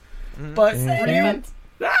facts. But were you...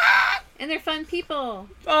 And they're fun people.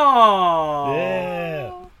 Oh,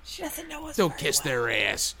 Yeah. She doesn't know us. Don't kiss their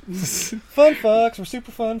ass. Fun fucks. We're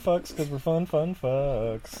super fun fucks because we're fun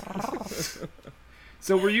fucks.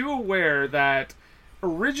 So were you aware that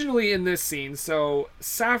originally in this scene, so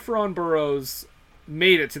Saffron Burrows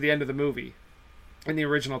made it to the end of the movie in the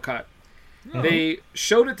original cut. They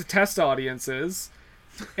showed it to test audiences,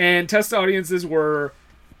 and test audiences were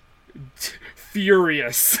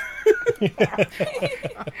furious.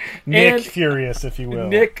 Nick Furious, if you will.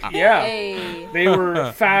 Nick, yeah. Hey. They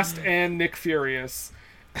were fast and Nick Furious.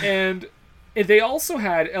 And they also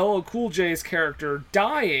had LL Cool J's character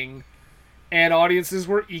dying, and audiences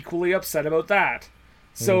were equally upset about that.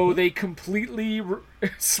 So they completely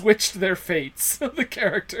switched their fates of the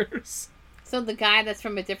characters. So the guy that's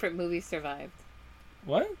from a different movie survived.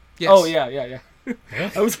 What? Yes. Oh, yeah.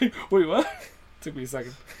 I was like, wait, what? Took me a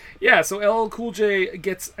second. Yeah, so LL Cool J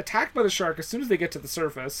gets attacked by the shark as soon as they get to the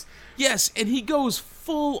surface. Yes, and he goes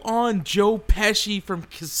full on Joe Pesci from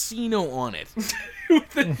Casino on it.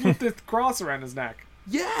 with the cross around his neck.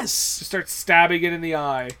 Yes! Just starts stabbing it in the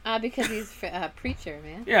eye. Because he's a preacher,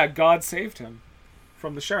 man. Yeah, God saved him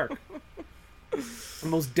from the shark. The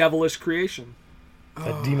most devilish creation.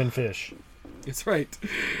 A demon fish. That's right.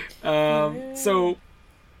 So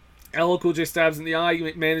LL Cool J stabs in the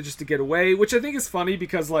eye, manages to get away, which I think is funny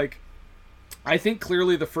because, like, I think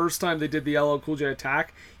clearly the first time they did the LL Cool J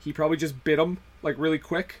attack, he probably just bit him, like, really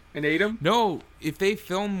quick and ate him. No, if they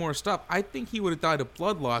filmed more stuff, I think he would have died of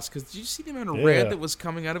blood loss, because did you see the amount of red that was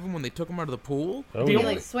coming out of him when they took him out of the pool? Oh, He yeah.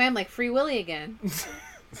 like swam like Free Willy again.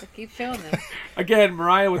 So keep showing them. Again,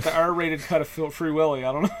 Mariah with the R-rated cut of Free Willy,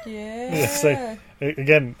 I don't know. Yeah. So,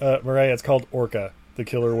 again, Mariah, it's called Orca, the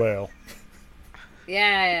killer whale.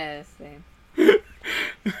 Yeah, same.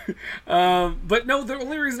 But no, the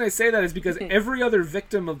only reason I say that is because every other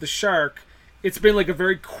victim of the shark, it's been like a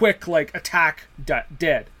very quick like attack,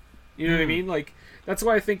 dead. You know what I mean? Like that's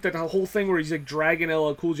why I think that the whole thing where he's like dragging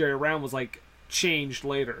LL Cool J around was like changed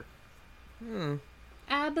later.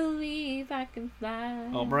 I believe I can fly.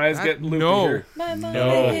 Oh, Mariah's getting loopy no. here. My mother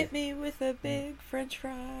No. hit me with a big French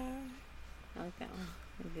fry. I like that one.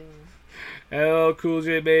 I'm doing LL Cool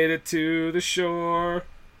J made it to the shore.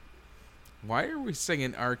 Why are we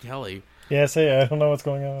singing R. Kelly? Yeah, say I don't know what's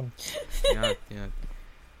going on. Yeah.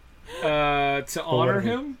 To honor whatever.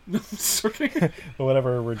 him. No, I'm just joking. But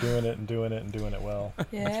whatever, we're doing it and doing it and doing it well. That's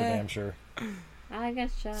for Yeah. damn sure. I got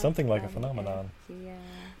shot. Something like a by phenomenon. FGI.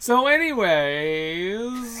 So,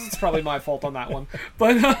 anyways, it's probably my fault on that one.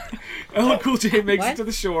 But LL Cool J makes What? it to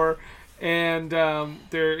the shore, and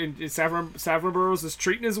they're in Saffron Burrows is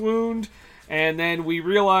treating his wound, and then we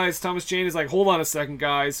realize Thomas Jane is like, "Hold on a second,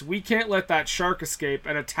 guys, we can't let that shark escape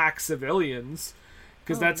and attack civilians,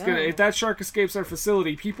 because that's gonna if that shark escapes our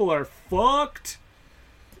facility, people are fucked."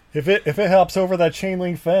 If it hops over that chain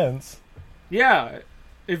link fence, Yeah,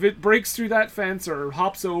 if it breaks through that fence or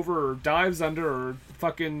hops over or dives under or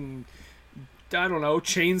fucking, I don't know,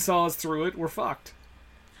 chainsaws through it, we're fucked.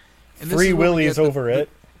 And this Free is where we Willy's get the- over it.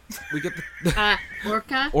 We get the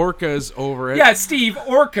Orca? orcas over it. Yeah, Steve,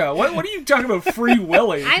 Orca. What are you talking about, Free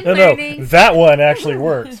Willy? I'm No, learning. that one actually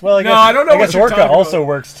works. Well, I No, guess, I don't know I what guess you're Orca talking also about.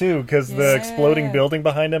 works too, because the Yeah. exploding building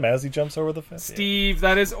behind him as he jumps over the fence. Steve,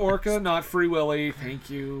 that is Orca, not Free Willy. Thank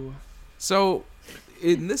you. So,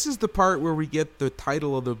 and this is the part where we get the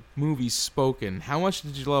title of the movie spoken. How much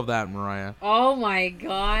did you love that, Mariah? Oh my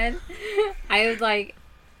god. I was like,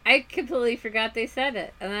 I completely forgot they said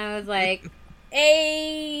it. And I was like,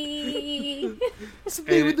 hey. It's the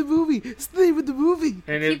name of the movie. It's the name of the movie.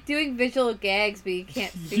 And Keep doing visual gags, but you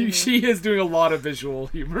can't see me. she is doing a lot of visual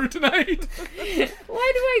humor tonight. Why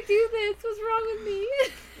do I do this? What's wrong with me?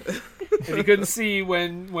 If you couldn't see,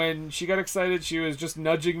 when she got excited, she was just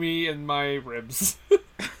nudging me in my ribs.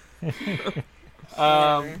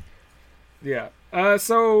 Yeah.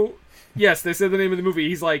 So, yes, they said the name of the movie.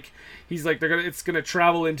 He's like, it's gonna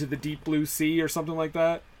travel into the deep blue sea or something like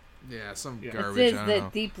that. Yeah, some Yeah. garbage. This is I the don't know.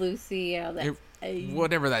 deep blue sea.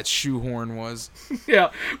 Whatever that shoehorn was.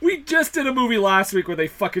 Yeah, we just did a movie last week where they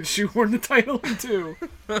fucking shoehorned the title into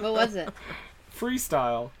What was it?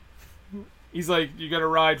 freestyle. He's like, you gotta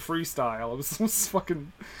ride freestyle. It was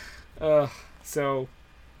fucking. So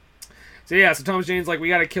yeah. So Thomas Jane's like, we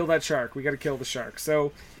gotta kill that shark. We gotta kill the shark.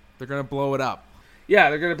 So They're gonna blow it up. yeah,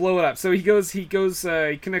 they're gonna blow it up. So he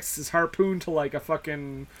connects his harpoon to like a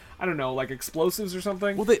fucking, I don't know, like explosives or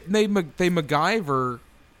something. Well, they MacGyver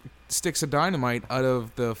sticks of dynamite out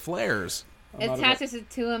of the flares. It not attaches it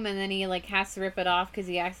to him, and then he like has to rip it off because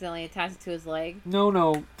he accidentally attached it to his leg.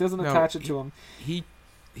 No, doesn't No, attach it to him.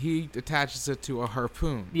 He attaches it to a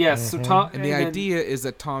harpoon. Yes, so Tom And the then- idea is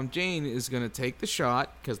that Tom Jane is going to take the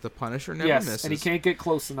shot because the Punisher never yes, misses. and he can't get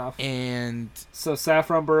close enough. And So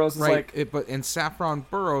Saffron Burrows is like, and Saffron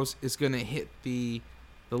Burrows is going to hit the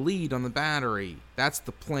lead on the battery. That's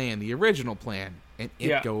the plan, the original plan, and it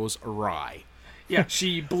Yeah. goes awry. yeah,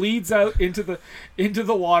 she bleeds out into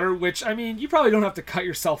the water. Which, I mean, you probably don't have to cut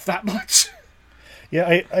yourself that much.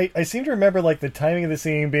 Yeah, I seem to remember like the timing of the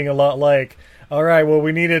scene being a lot like, all right, well,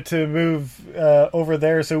 we needed to move over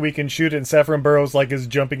there so we can shoot it, and Saffron Burrows like is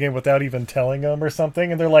jumping in without even telling them or something,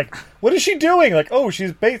 and they're like, what is she doing? Like, oh,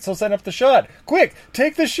 she's bait, so set up the shot. Quick,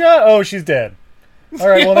 take the shot. Oh, she's dead. All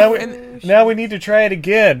right, well now we need to try it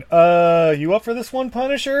again. You up for this one,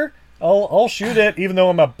 Punisher? I'll shoot it, even though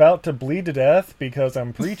I'm about to bleed to death because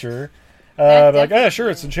I'm Preacher. They're like, yeah, sure,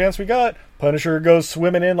 it's a chance we got. Punisher goes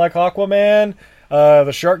swimming in like Aquaman.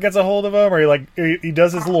 The shark gets a hold of him, or he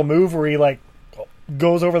does his little move where he like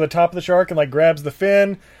goes over the top of the shark and like grabs the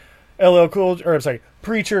fin.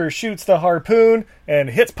 Preacher shoots the harpoon and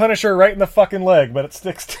hits Punisher right in the fucking leg, but it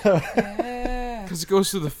sticks to. Because it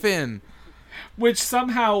goes through the fin. Which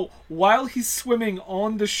somehow, while he's swimming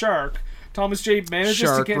on the shark, Thomas J manages to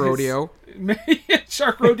Shark get rodeo.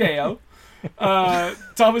 Shark rodeo.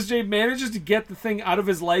 Thomas J manages to get the thing out of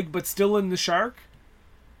his leg, but still in the shark,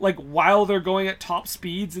 like while they're going at top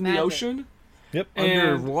speeds in the Magic. ocean. Yep. And-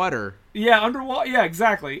 Underwater. Yeah, underwater. Yeah,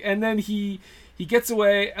 exactly. And then he gets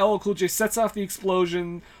away. LL Cool J sets off the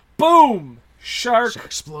explosion. Boom! Shark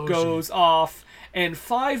explosion. goes off. And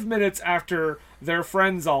 5 minutes after their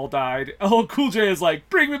friends all died, LL Cool J is like,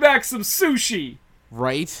 "Bring me back some sushi."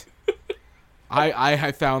 Right?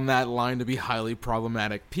 I found that line to be highly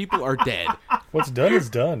problematic. People are dead. What's done is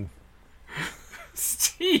done.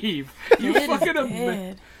 Steve, you Dead is fucking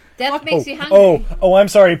dead. Death makes you hungry. I'm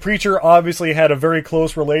sorry. Preacher obviously had a very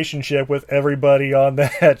close relationship with everybody on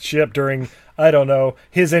that ship during, I don't know,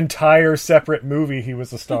 his entire separate movie he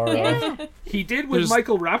was a star of. He did with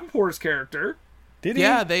Michael Rappaport's character. Did he?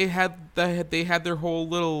 Yeah, they had their whole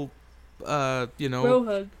little, Bro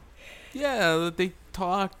hug. Yeah, they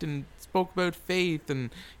talked and spoke about faith, and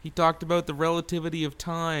he talked about the relativity of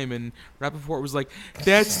time, and Rappaport was like,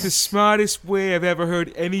 "That's the smartest way I've ever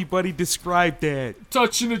heard anybody describe that."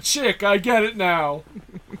 Touching a chick, I get it now.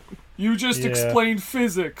 You just explained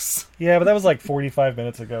physics. Yeah, but that was like 45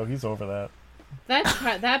 minutes ago. He's over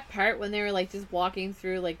that. That part when they were like just walking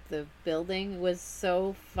through like the building was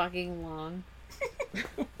so fucking long.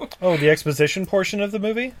 Oh, the exposition portion of the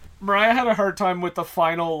movie? Mariah had a hard time with the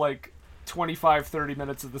final like 25-30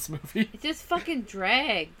 minutes of this movie. It just fucking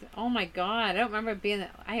dragged. Oh my god, I don't remember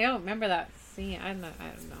that scene. I don't know.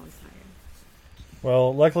 I'm tired.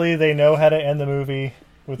 Well, luckily they know how to end the movie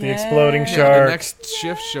with the exploding shark. The next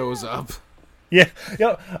shift shows up. Yeah.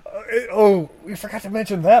 We forgot to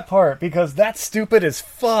mention that part because that's stupid as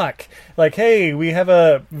fuck. Like, hey, we have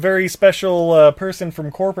a very special person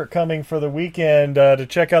from corporate coming for the weekend to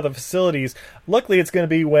check out the facilities. Luckily, it's going to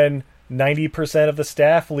be when 90% of the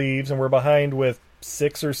staff leaves and we're behind with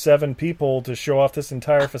 6 or 7 people to show off this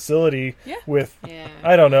entire facility with,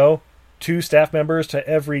 I don't know, 2 staff members to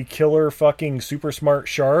every killer fucking super smart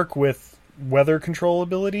shark with weather control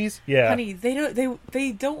abilities. Yeah, honey, they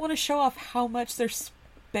don't want to show off how much they're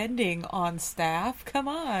spending on staff. Come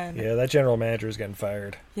on. Yeah, that general manager is getting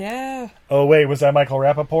fired. Yeah. Oh wait, was that Michael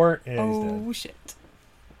Rappaport? Yeah, oh shit.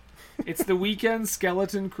 It's the weekend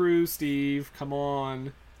skeleton crew, Steve. Come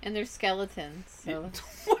on. And they're skeletons. So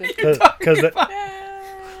because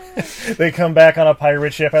they come back on a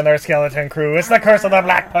pirate ship and their skeleton crew. It's the Curse of the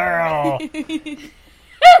Black Pearl.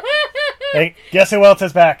 Hey, guess who else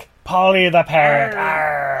is back? Polly the parrot.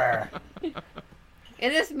 Arr.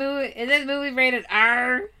 Is this movie rated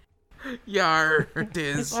R? Yar, it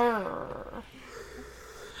is.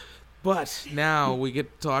 But now we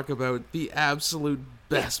get to talk about the absolute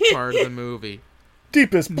best part of the movie.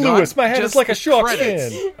 Deepest, bluest, my head is like a shark's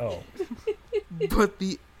credits. fin. Oh. But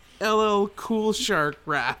the LL Cool Shark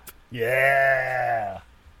rap. Yeah.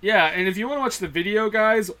 Yeah, and if you want to watch the video,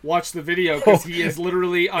 guys, watch the video because he is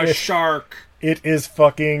literally a shark. It is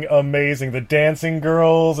fucking amazing. The dancing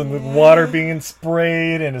girls and the water being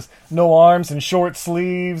sprayed and his no arms and short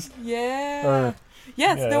sleeves. Yeah.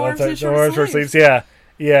 No arms and short sleeves. Yeah.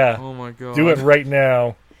 Yeah. Oh my god. Do it right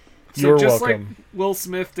now. So You're just welcome. like Will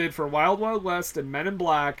Smith did for Wild Wild West and Men in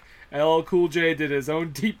Black, LL Cool J did his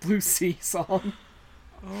own Deep Blue Sea song.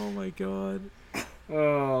 Oh my god.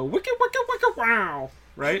 Wicked, wicked, wicked, wow.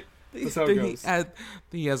 Right? That's how it goes.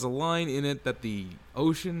 He has a line in it that the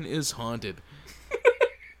ocean is haunted.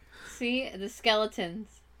 See? The skeletons.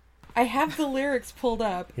 I have the lyrics pulled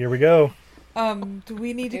up. Here we go. Do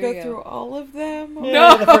we need to go through all of them?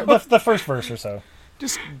 Yeah, the first verse or so.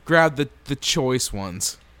 Just grab the choice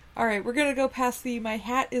ones. Alright, we're gonna go past the "My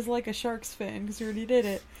hat is like a shark's fin" because we already did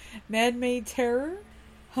it. "Man-made terror,"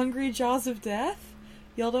 "Hungry jaws of death,"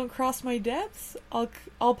 "Y'all don't cross my depths,"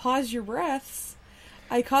 I'll pause your breaths,"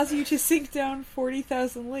 "I cause you to sink down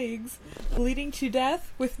 40,000 leagues," "Bleeding to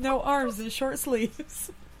death with no arms and short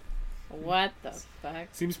sleeves." What the fuck?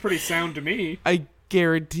 Seems pretty sound to me. I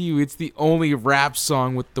guarantee you it's the only rap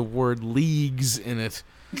song with the word leagues in it.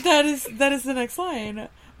 That is the next line.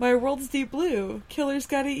 "My world's deep blue. Killers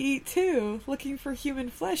gotta eat too. Looking for human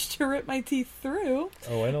flesh to rip my teeth through.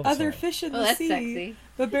 Oh, I know. Other fish in the that's sea. sexy.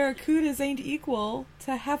 But barracudas ain't equal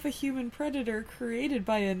to half a human predator created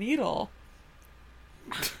by a needle."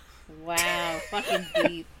 Wow. Fucking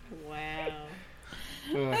deep.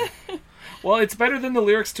 Wow. Well, it's better than the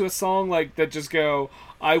lyrics to a song like that just go,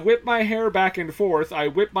 "I whip my hair back and forth, I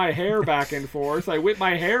whip my hair back and forth, I whip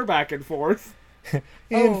my hair back and forth."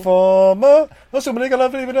 Informer, assuming I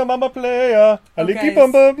love even a mama player. I like guys.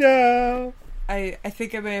 bum bum yeah. I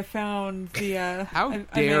think I may have found the How I may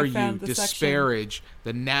dare have found you the disparage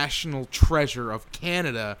the national treasure of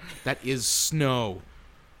Canada that is snow?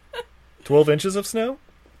 12 inches of snow?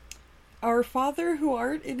 "Our Father who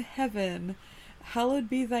art in heaven, hallowed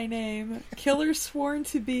be thy name. Killers sworn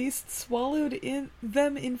to beasts, swallowed in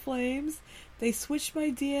them in flames. They switched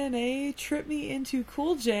my DNA, tripped me into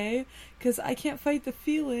Cool J, 'cause I can't fight the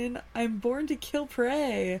feeling. I'm born to kill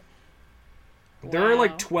prey." There are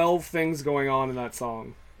like Wow. 12 things going on in that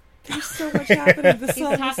song. There's so much happening. The He's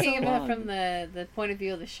song is talking so about long. from the point of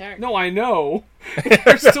view of the shark. No, I know.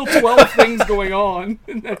 There's still 12 things going on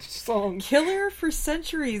in that song. "Killer for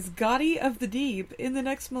centuries, Gotti of the deep. In the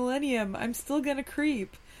next millennium, I'm still gonna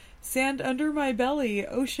creep. Sand under my belly,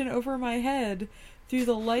 ocean over my head. Through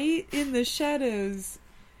the light in the shadows,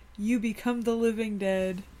 you become the living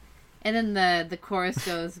dead. And then the chorus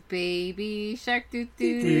goes, baby shark doo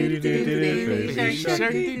doo doo doo doo, baby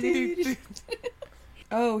shark doo doo doo.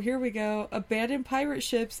 Oh, here we go. Abandoned pirate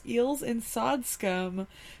ships, eels, and sod scum.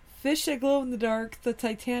 Fish that glow in the dark, the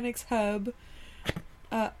Titanic's hub.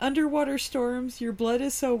 Underwater storms, your blood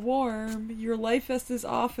is so warm. Your life vest is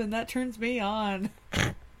off, and that turns me on.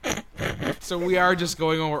 So we are just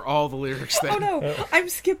going over all the lyrics then. Oh no, I'm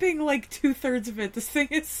skipping like 2/3 of it. This thing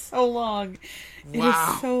is so long. It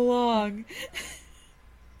Wow. is so long.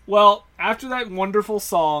 Well, after that wonderful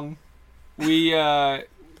song, we those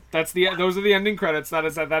are the ending credits. That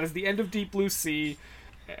is the end of Deep Blue Sea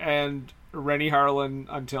and Rennie Harlan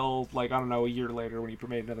until, like, I don't know, a year later when he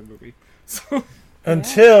made another movie. So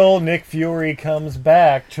Until Nick Fury comes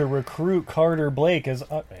back to recruit Carter Blake as...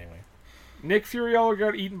 anyway. Nick Fury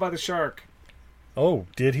got eaten by the shark. Oh,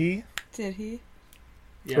 did he? Did he?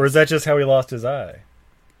 Yes. Or is that just how he lost his eye?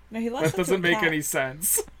 No, he lost That doesn't it to a make cat. any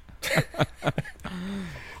sense.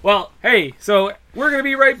 Well, hey, so we're going to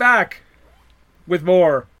be right back with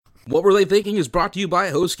more. What Were They Thinking is brought to you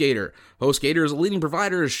by HostGator. HostGator is a leading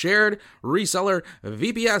provider of shared, reseller,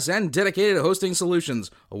 VPS, and dedicated hosting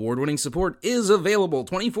solutions. Award-winning support is available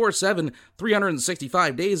 24/7,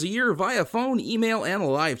 365 days a year via phone, email, and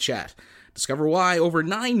live chat. Discover why over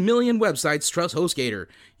 9 million websites trust HostGator.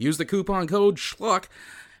 Use the coupon code SCHLUCK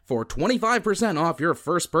for 25% off your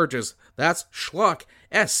first purchase. That's SCHLUCK,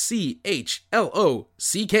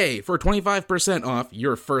 SCHLOCK, for 25% off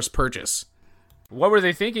your first purchase. What Were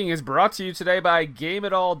They Thinking is brought to you today by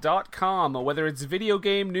GameItAll.com. Whether it's video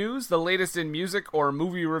game news, the latest in music, or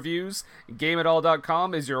movie reviews,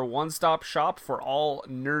 GameItAll.com is your one-stop shop for all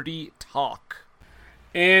nerdy talk.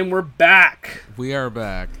 And we're back. We are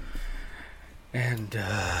back. And,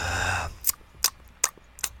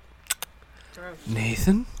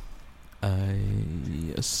 Nathan?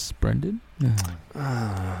 Yes, Brendan?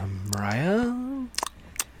 Mariah?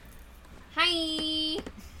 Hi.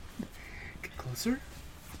 Get closer.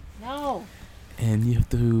 No. And you have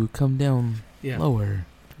to come down Yeah. lower.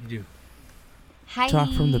 You do. Hi.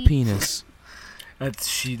 Talk from the penis.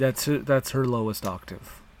 That's her lowest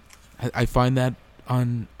octave. I find it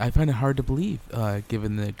hard to believe,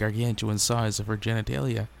 given the gargantuan size of her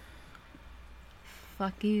genitalia.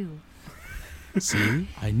 Fuck you. See?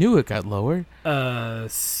 I knew it got lower.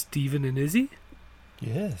 Steven and Izzy?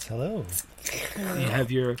 Yes, hello. You have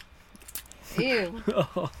your... Ew.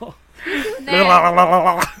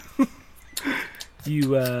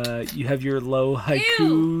 You have your low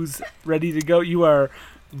haikus ready to go. You're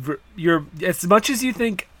as much as you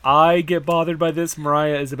think I get bothered by this,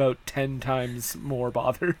 Mariah is about 10 times more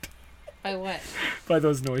bothered By what? by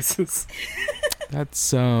those noises.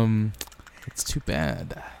 That's it's too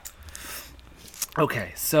bad.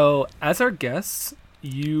 Okay, so as our guests,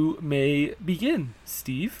 you may begin,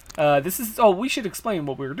 Steve. We should explain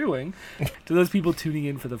what we're doing to those people tuning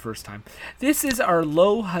in for the first time. This is our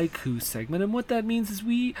low haiku segment, and what that means is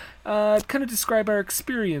we kind of describe our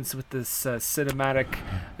experience with this cinematic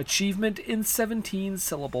achievement in 17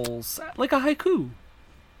 syllables, like a haiku.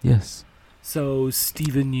 Yes. So,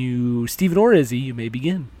 Steven or Izzy, you may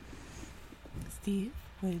begin. Steve,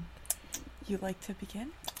 would you like to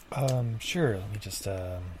begin? Sure, let me just,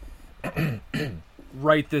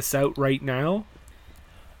 Write this out right now.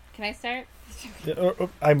 Can I start?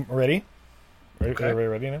 I'm ready. Okay. Everybody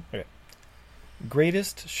ready now? Okay.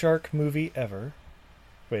 Greatest shark movie ever.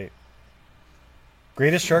 Wait.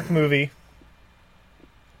 Greatest shark movie.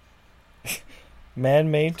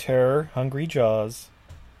 Man-made terror, hungry jaws.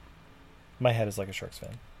 My head is like a shark's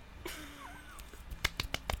fin.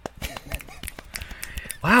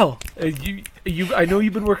 Wow, I know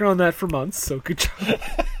you've been working on that for months, so good job.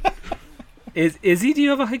 Izzy, do you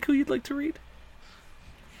have a haiku you'd like to read?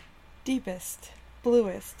 Deepest,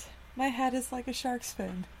 bluest, my hat is like a shark's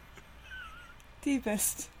fin.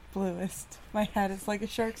 Deepest, bluest, my hat is like a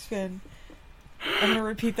shark's fin. I'm gonna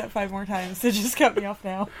repeat that 5 more times, so just cut me off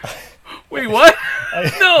now. Wait, what?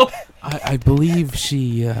 No! I believe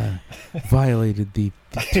she violated the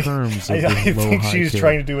terms of the I low think she's haiku.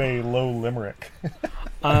 trying to do a low limerick.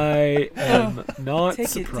 I am not Take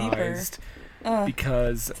it deeper. surprised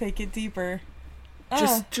because Take it deeper.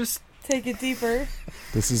 just Take it deeper.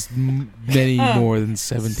 This is many more than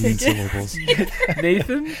 17 Take it. syllables.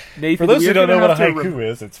 Nathan. For those we who are don't know gonna what a have to haiku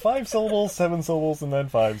is, it's 5 syllables, 7 syllables, and then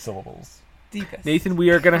 5 syllables. Deepest. Nathan, we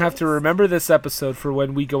are going to have to remember this episode for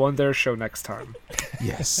when we go on their show next time.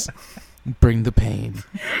 Yes. Bring the pain.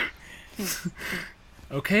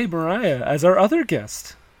 Okay, Mariah, as our other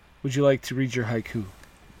guest, would you like to read your haiku?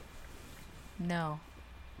 No.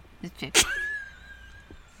 Just kidding.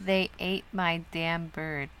 They ate my damn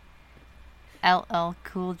bird. LL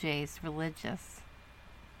Cool J's Religious.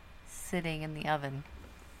 Sitting in the oven.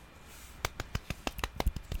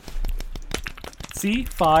 See?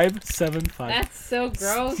 575. That's so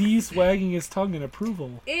gross. Steve's wagging his tongue in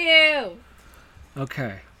approval. Ew.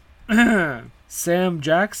 Okay. Sam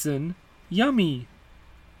Jackson, yummy.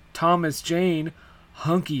 Thomas Jane,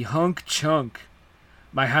 hunky hunk chunk.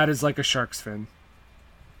 My hat is like a shark's fin.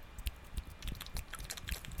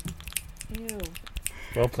 Ew.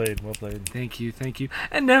 Well played, well played. Thank you, thank you.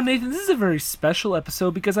 And now, Nathan, this is a very special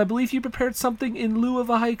episode because I believe you prepared something in lieu of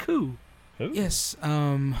a haiku. Yes,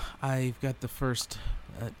 I've got the first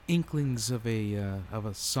inklings of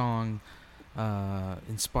a song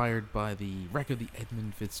inspired by the wreck of the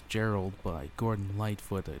Edmund Fitzgerald by Gordon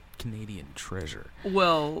Lightfoot, a Canadian treasure.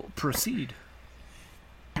 Well, proceed.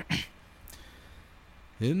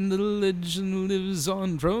 And the legend lives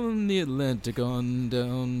on from the Atlantic on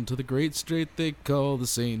down to the great strait they call the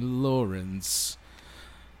St. Lawrence.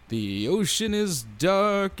 The ocean is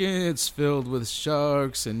dark and it's filled with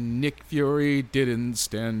sharks, and Nick Fury didn't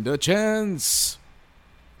stand a chance.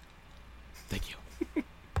 Thank you.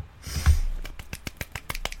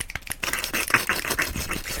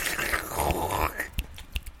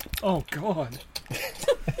 Oh, God.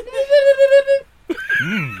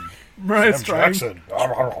 Mariah's trying. Jackson.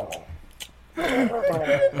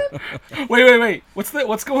 Wait.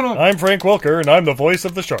 What's going on? I'm Frank Welker, and I'm the voice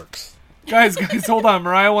of the Sharks. Guys, hold on.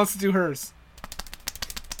 Mariah wants to do hers.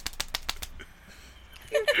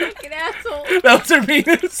 You fucking asshole. That was her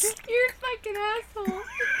penis. You're a fucking asshole.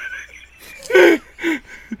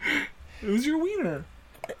 It was your wiener.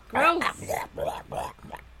 Gross.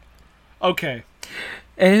 Okay.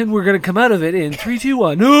 And we're going to come out of it in 3, 2,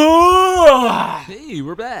 1. Hey,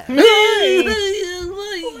 we're back.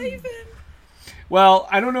 Well,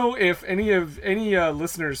 I don't know if any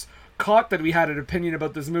listeners caught that we had an opinion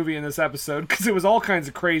about this movie in this episode, because it was all kinds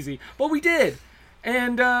of crazy. But we did.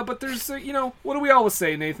 And, but there's, what do we always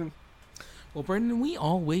say, Nathan? Well, Brendan, we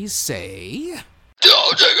always say...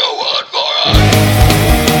 Don't take a word for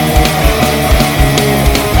it!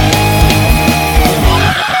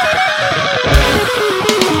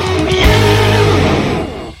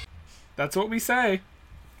 That's what we say.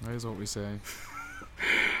 That is what we say.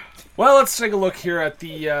 Well, let's take a look here at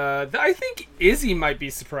I think Izzy might be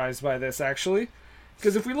surprised by this, actually.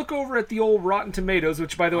 Because if we look over at the old Rotten Tomatoes,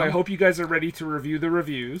 which, by the way, I hope you guys are ready to review the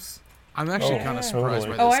reviews. I'm actually kind of surprised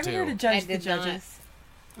by this, Oh, I'm too. here to judge the judges.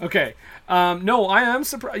 Okay. No, I am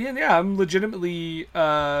surprised. Yeah, I'm legitimately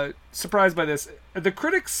surprised by this. The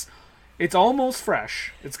critics, it's almost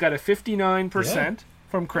fresh. It's got a 59%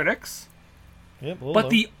 from critics. Yep, But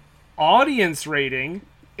the audience rating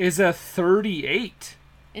is a 38.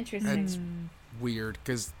 Interesting. That's weird,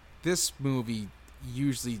 because this movie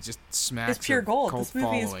usually just smacks It's pure of gold. cult This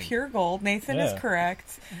movie following. is pure gold. Nathan Yeah. is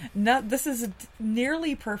correct. This is a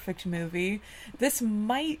nearly perfect movie. This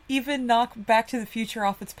might even knock Back to the Future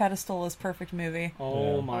off its pedestal as perfect movie.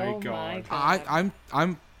 Oh my Oh my god. God.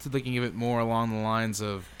 I'm thinking of it more along the lines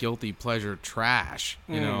of guilty pleasure trash,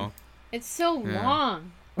 you know? It's so Yeah.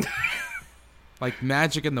 long. Like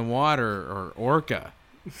Magic in the Water or Orca.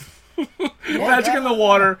 Magic in the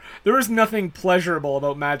Water. There is nothing pleasurable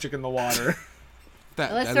about Magic in the Water.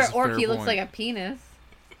 Unless that their is a fair orky looks point. like a penis.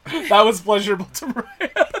 That was pleasurable to Mariah.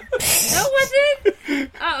 No, was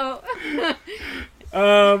it? Uh-oh.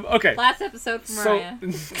 Okay. Last episode from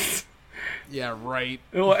Mariah. So, Yeah, right.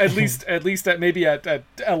 well, at least at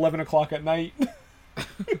 11 o'clock at night.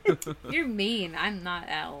 You're mean. I'm not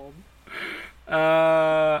that old.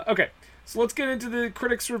 Okay. So let's get into the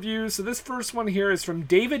critics' reviews. So this first one here is from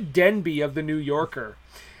David Denby of The New Yorker.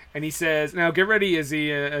 And he says, now get ready,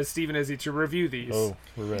 Izzy, Stephen Izzy, to review these. Oh,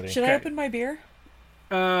 we're ready. Should I open my beer?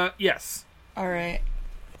 Yes. All right.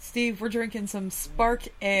 Steve, we're drinking some Spark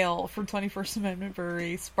Ale from 21st Amendment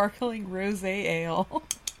Brewery. Sparkling Rosé Ale.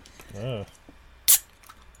 Oh.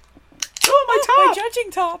 Oh, My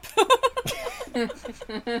judging top!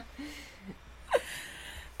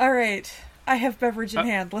 All right. I have beverage in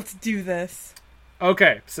hand. Let's do this.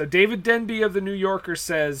 Okay, so David Denby of The New Yorker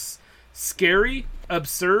says, scary,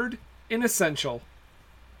 absurd, inessential.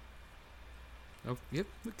 Oh, yep,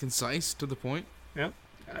 concise, to the point. Yep.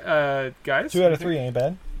 Guys? 2 out of 3 ain't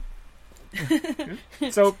bad.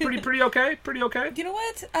 So pretty okay? Pretty okay? You know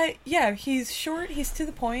what? He's short, he's to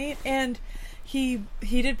the point, and he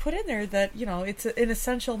did put in there that, it's an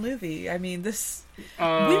essential movie. I mean, this... we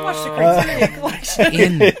watched the Criterion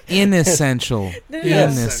Collection. Inessential. No.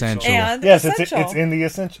 Inessential. And Yes, essential. it's in the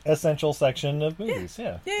essential section of movies.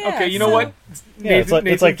 Yeah. Yeah, Okay, you know so- what? Yeah, it's like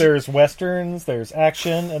Nathan, there's westerns, there's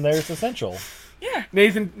action, and there's essential. Yeah.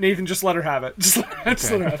 Nathan, just let her have it. Just let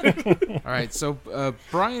her have it. All right, so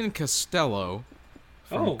Brian Costello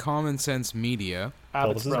from Common Sense Media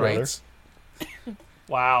Abbott's his brother. brother. writes,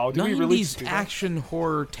 Wow. Did we really 90s just do that? action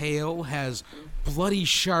horror tale has bloody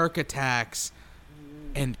shark attacks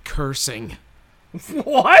and cursing.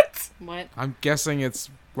 What? What? I'm guessing it's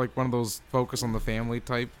like one of those focus on the family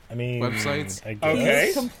type I mean, websites. I guess. Okay.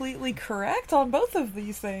 He's completely correct on both of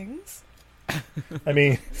these things. I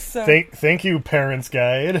mean, So thank you, Parents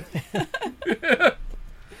Guide.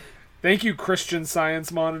 Thank you, Christian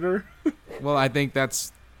Science Monitor. Well, I think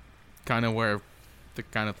that's kind of where the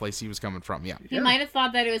kind of place he was coming from. Yeah. He might have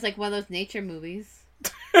thought that it was like one of those nature movies.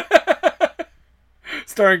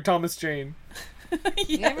 Starring Thomas Jane.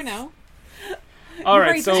 You never know. All You're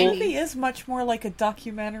right, right, so this movie is much more like a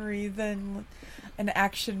documentary than an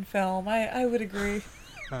action film. I would agree.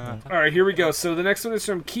 all right, here we go. So the next one is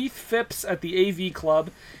from Keith Phipps at the AV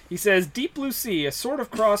Club. He says, Deep Blue Sea, a sort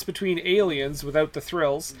of cross between Aliens without the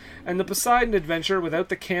thrills and the Poseidon Adventure without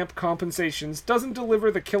the camp compensations, doesn't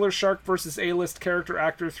deliver the killer shark versus A-list character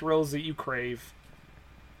actor thrills that you crave.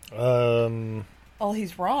 Well,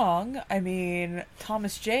 he's wrong. I mean,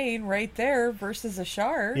 Thomas Jane right there versus a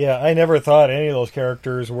shark. Yeah, I never thought any of those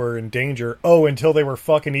characters were in danger. Oh, until they were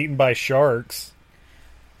fucking eaten by sharks.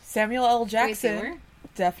 Samuel L. Wait, they Jackson were?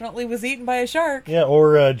 definitely was eaten by a shark. Yeah,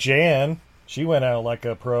 or Jan. She went out like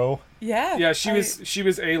a pro. Yeah. Yeah, she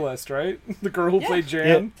was A-list, right? The girl who played Yeah,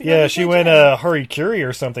 Jan. yeah, she went Harikiri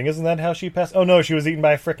or something. Isn't that how she passed? Oh no, she was eaten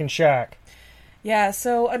by a frickin' shack. Yeah,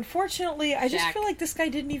 so unfortunately, I just Jack. feel like this guy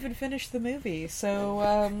didn't even finish the movie. So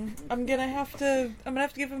I'm gonna have to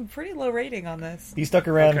give him a pretty low rating on this. He stuck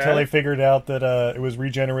around until Okay. they figured out that it was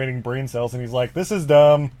regenerating brain cells, and he's like, "This is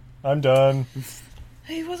dumb. I'm done."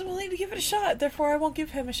 He wasn't willing to give it a shot, therefore I won't give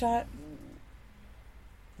him a shot.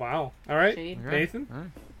 Wow. All right, Shade. Nathan. All right.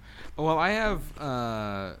 Well, I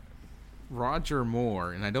have Roger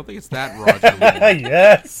Moore, and I don't think it's that Roger Moore.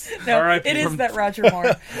 Yes, No, R.I.P. it is From- that Roger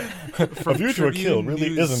Moore. A View to a Kill Tribune really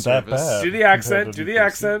News isn't that Service. bad. Do the accent. compared to Do the Deep Blue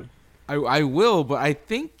accent. I will, but I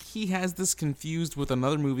think he has this confused with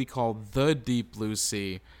another movie called The Deep Blue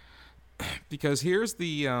Sea. Because here's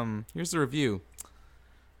the review.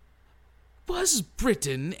 Was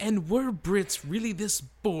Britain and were Brits really this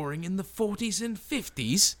boring in the 40s and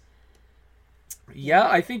 50s? Yeah,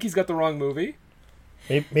 I think he's got the wrong movie.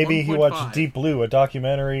 Maybe he 1.5. watched Deep Blue, a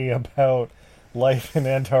documentary about life in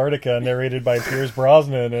Antarctica, narrated by Pierce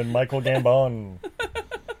Brosnan and Michael Gambon.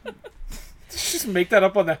 Just make that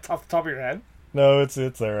up on that top of your head. No, it's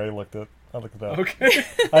there. I looked it up. Okay.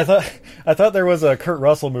 I thought there was a Kurt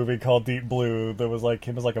Russell movie called Deep Blue that was like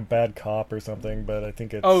he was like a bad cop or something, but I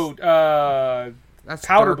think it's That's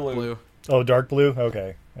Powder Dark Blue. oh, Dark Blue.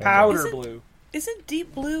 Okay, Powder Is it- Blue. Isn't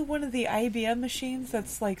Deep Blue one of the IBM machines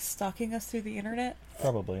that's like stalking us through the internet?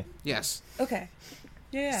 probably. Yes. Okay.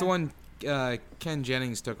 Yeah. It's the one Ken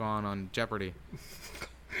Jennings took on Jeopardy.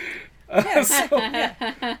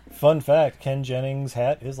 Fun fact: Ken Jennings'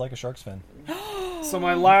 hat is like a shark's fin. So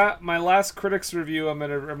my last critics review I'm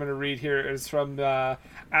gonna read here is from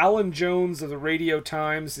Alan Jones of the Radio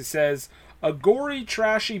Times. He says, "A gory,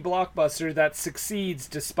 trashy blockbuster that succeeds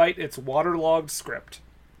despite its waterlogged script."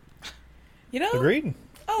 You know? Agreed.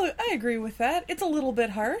 Oh, I agree with that. It's a little bit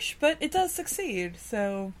harsh, but it does succeed.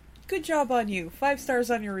 So, good job on you. 5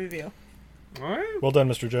 stars on your review. All right. Well done,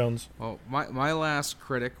 Mr. Jones. Well, my last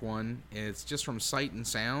critic one is just from Sight and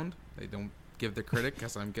Sound. They don't give the critic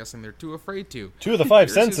because I'm guessing they're too afraid to. 2 of the 5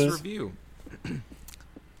 Here's his senses. review.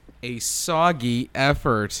 A soggy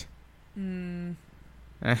effort.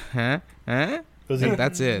 Was he?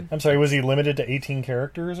 That's it. I'm sorry. Was he limited to 18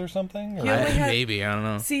 characters or something? Or- Yeah. only had- Maybe, I don't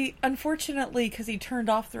know. See, unfortunately, because he turned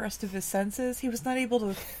off the rest of his senses, he was not able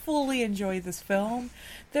to fully enjoy this film.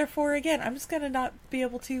 Therefore, again, I'm just going to not be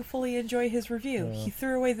able to fully enjoy his review. He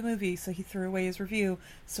threw away the movie, so he threw away his review,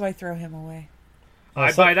 so I throw him away.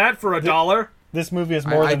 I'd buy that for $1. This movie is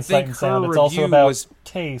more I than think sight and sound. her It's also review about was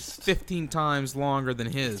taste. 15 times longer than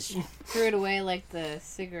his. Threw it away like the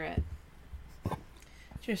cigarette.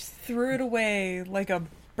 Just threw it away like a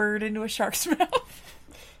bird into a shark's mouth.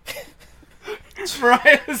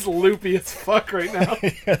 Brian is loopy as fuck right now.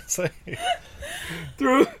 Yes,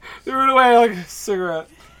 threw it away like a cigarette.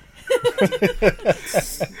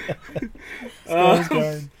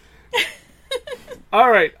 All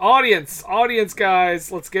right, audience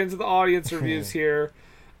guys, let's get into the audience reviews here.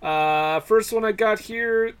 First one I got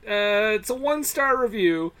here, it's a 1-star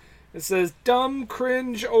review. It says, dumb,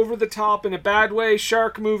 cringe, over the top, in a bad way,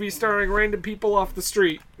 shark movie starring random people off the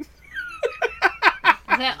street. Is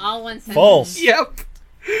that all one sentence? False. Yep.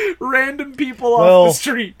 Random people Well- off the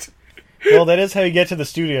street. Well, that is how you get to the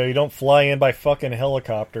studio. You don't fly in by fucking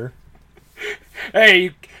helicopter.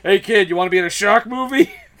 Hey, kid, you want to be in a shark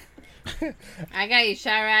movie? I got you,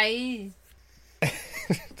 Shirai.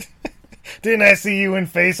 Didn't I see you in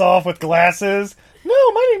Face Off with glasses?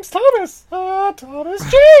 No, my name's Thomas. Thomas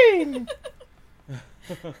Jane.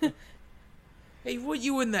 Hey, were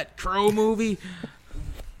you in that Crow movie?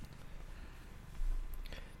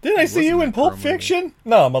 Didn't I see you wasn't in that Pulp Crow movie. Fiction?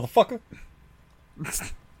 No, motherfucker.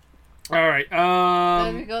 All right.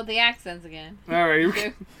 There we go with the accents again. All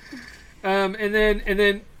right. And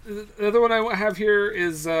then the other one I have here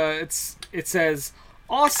is it says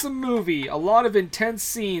awesome movie, a lot of intense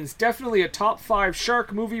scenes, definitely a top 5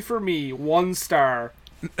 shark movie for me, 1 star.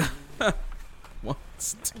 What?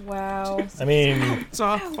 Wow. I mean,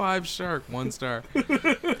 Top 5 shark, 1 star.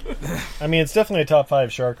 it's definitely a top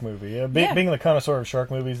 5 shark movie. Yeah. Being the connoisseur of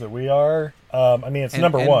shark movies that we are, it's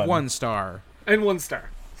number and 1. 1 star. And 1 star.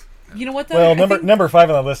 You know what, though? Well, I think- number 5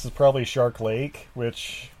 on the list is probably Shark Lake,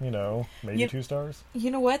 which, maybe You- 2 stars.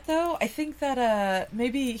 You know what, though? I think that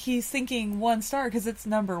maybe he's thinking 1 star because it's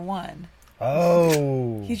number 1.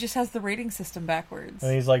 Oh. He just has the rating system backwards.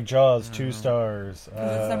 And he's like Jaws, 2 stars.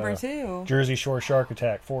 'Cause it's number 2. Jersey Shore Shark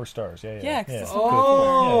Attack, 4 stars. Yeah, 'cause it's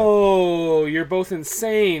Oh, you're both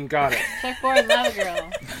insane. Got it. Checkboard Lava Girl.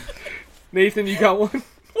 Nathan, you got one?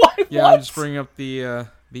 What? Yeah, What? I'm just bringing up the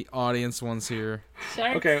audience ones here.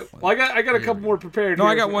 Sharks. Okay, well, I got a couple more prepared. No,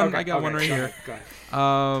 here. I got one. Okay, I got one right go here. ahead, go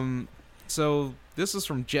ahead. So this is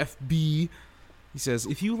from Jeff B. He says,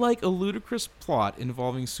 if you like a ludicrous plot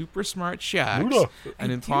involving super smart sharks, Luda. an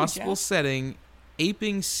do, impossible Jeff. setting,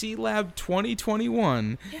 aping Sea Lab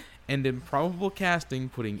 2021, and improbable casting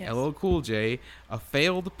putting Yes. LL Cool J, a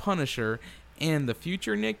failed Punisher, and the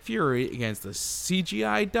future Nick Fury against the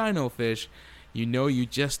CGI Dino Fish, you know you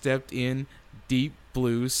just stepped in deep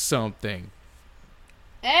blue something.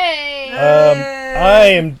 Hey.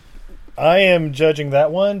 I am judging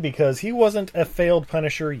that one because he wasn't a failed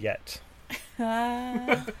Punisher yet.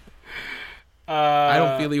 I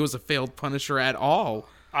don't feel he was a failed Punisher at all.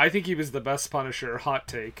 I think he was the best Punisher. Hot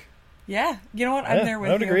take. Yeah, you know what? I'm Yeah, there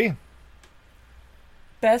with I would you. agree.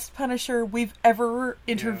 Best Punisher we've ever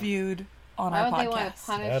interviewed on Why our would they want to podcast.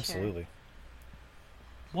 punish her? Absolutely.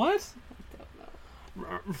 What?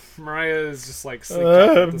 Mariah is just like sleep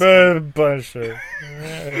at this point. Punisher.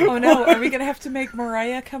 Oh no, are we gonna have to make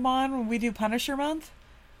Mariah come on when we do Punisher Month?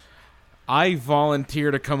 I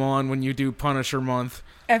volunteer to come on when you do Punisher Month.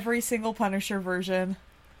 Every single Punisher version.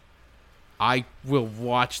 I will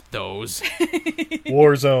watch those.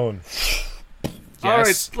 Warzone. All right,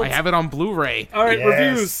 Yes, I let's- have it on Blu-ray. All right, Yes.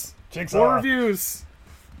 reviews. Jigsaw. More reviews.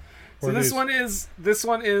 So More this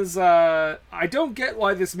one is I don't get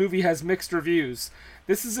why this movie has mixed reviews.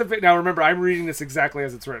 This is now remember I'm reading this exactly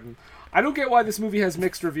as it's written. I don't get why this movie has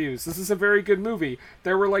mixed reviews. This is a very good movie.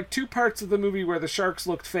 There were like 2 parts of the movie where the sharks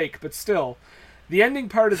looked fake, but still. The ending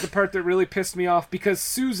part is the part that really pissed me off because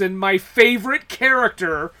Susan, my favorite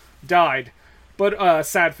character, died. But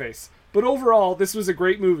sad face. But overall, this was a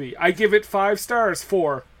great movie. I give it 5 stars.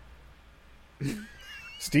 4.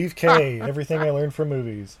 Steve K. Everything I learned from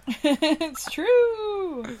movies. It's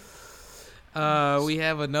true. We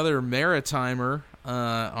have another Maritimer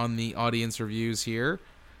on the audience reviews here.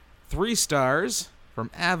 3 stars from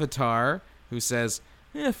Avatar, who says,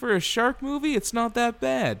 for a shark movie, it's not that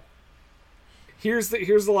bad. Here's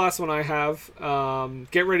the last one I have.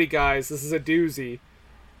 Get ready, guys. This is a doozy.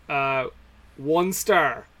 1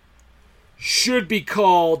 star. Should be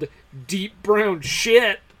called Deep Brown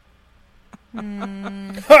Shit.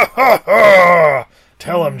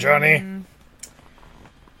 Tell him, Johnny.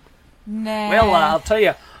 Nah. Well, I'll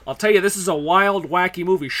tell you, this is a wild, wacky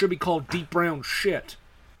movie. Should be called Deep Brown Shit.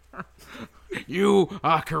 You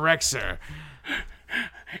are correct, sir.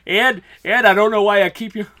 Ed, I don't know why I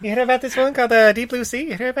keep you. You heard about this one called Deep Blue Sea?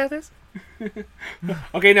 You heard about this?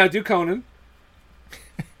 Okay, now do Conan.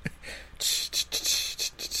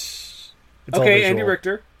 It's all Okay, visual. Andy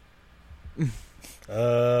Richter.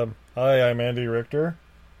 Hi, I'm Andy Richter.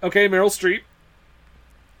 Okay, Meryl Streep.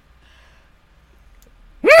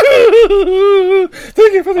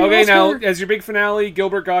 Thank you for the Okay, now Oscar. as your big finale,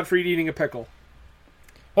 Gilbert Gottfried eating a pickle.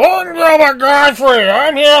 I'm Gilbert Godfrey.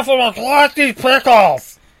 I'm here to collect these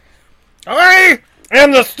pickles. I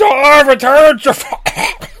am the star of Return to...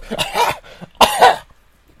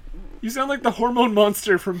 You sound like the hormone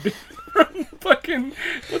monster from fucking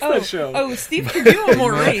what's that show? Oh, Steve could do a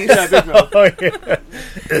Maurice. Yeah, Big Mouth. Oh,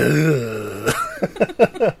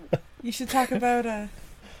 yeah. You should talk about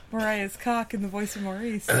Mariah's cock in the voice of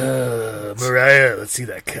Maurice. Mariah, let's see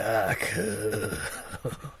that cock.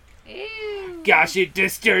 Ew. Gosh, it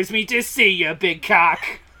disturbs me to see you, big cock.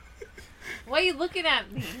 Why are you looking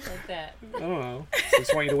at me like that? I don't know. I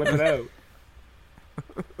just want you to whip it out.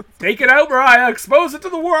 Take it out, Mariah. Expose it to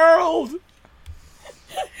the world.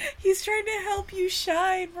 He's trying to help you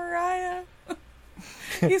shine, Mariah.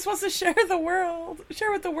 He's supposed to share with the world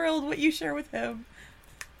what you share with him.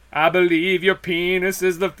 I believe your penis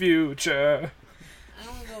is the future. I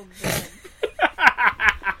don't go bed.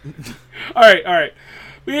 All right.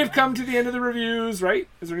 We have come to the end of the reviews, right?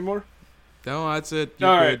 Is there any more? No, that's it. You're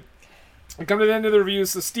All good. right. We come to the end of the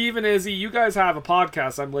reviews. So, Steve and Izzy, you guys have a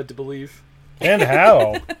podcast, I'm led to believe. And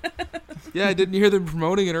how? Yeah, didn't you hear them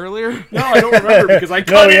promoting it earlier? No, I don't remember because I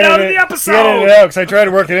cut it out of the episode. He edited it out because I tried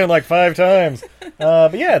to work it in like 5 times.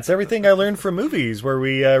 But yeah, it's everything I learned from movies, where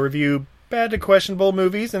we review bad to questionable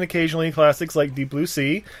movies and occasionally classics like Deep Blue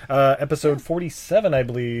Sea. Episode 47, I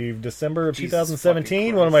believe, December of Jesus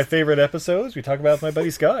 2017. One of my favorite episodes. We talk about it with my buddy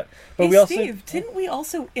Scott. But Hey, we also Steve, didn't we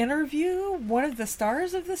also interview one of the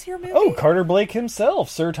stars of this here movie? Oh, Carter Blake himself,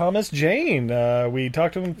 Sir Thomas Jane. We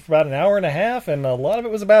talked to him for about an hour and a half, and a lot of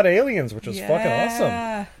it was about aliens, which was fucking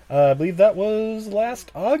awesome. I believe that was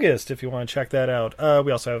last August, if you want to check that out.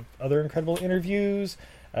 We also have other incredible interviews.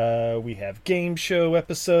 We have game show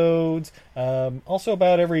episodes. Also,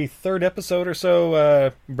 about every third episode or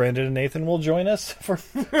so, Brendan and Nathan will join us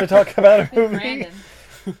to talk about a movie.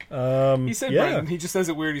 Brandon. He said yeah. Brendan. He just says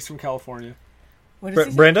it weird. He's from California. What is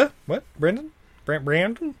he? Brenda? What? Brendan?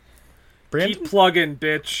 Brandon? Brandon? Keep plugging,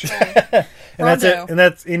 bitch. And that's it.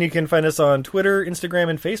 Rondo. And you can find us on Twitter, Instagram,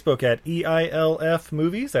 and Facebook at EILF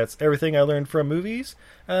Movies. That's everything I learned from movies.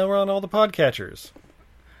 We're on all the podcatchers.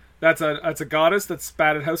 That's a goddess that's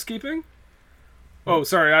bad at housekeeping. Oh,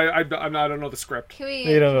 sorry, I don't know the script. Can we,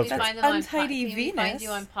 You don't know. can we find them That's on Untidy can we find Venus. you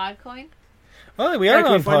on Podcoin? Oh, we Yeah, are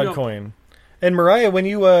can on we find you on- Podcoin. And Mariah, when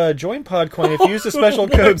you join Podcoin, if you use the special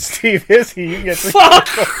code Steve Izzy, you get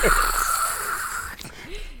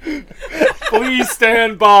Please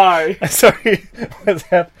stand by. Sorry, what's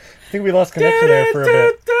happened? I think we lost connection there for a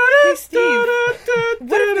bit. Hey, Steve,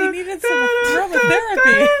 what if they needed some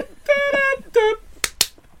aromatherapy?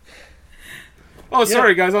 Oh,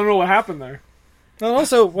 sorry, guys. I don't know what happened there. And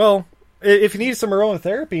also, well, if you need some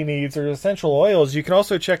aromatherapy needs or essential oils, you can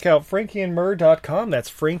also check out frankieandmyrrh.com. That's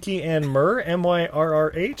Frankie and Myrrh, Myrrh.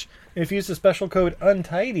 And if you use the special code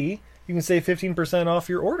Untidy, you can save 15% off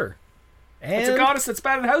your order. And It's a goddess that's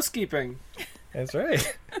bad at housekeeping. That's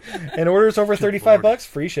right. And orders over $35,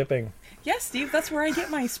 free shipping. Yes, Steve, that's where I get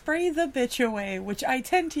my spray the bitch away, which I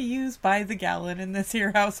tend to use by the gallon in this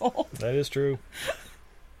here household. That is true.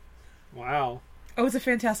 Wow. Oh, it's a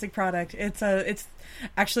fantastic product. It's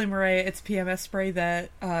actually, Mariah, it's PMS spray that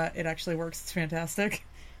it actually works. It's fantastic.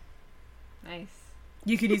 Nice.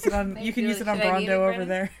 You can use it on Nice. you can use it on Should I need it, Brondo over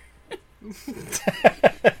Brennan?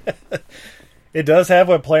 there. It does have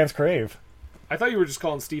what plants crave. I thought you were just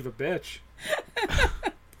calling Steve a bitch.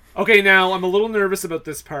 Okay, now I'm a little nervous about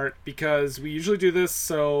this part because we usually do this,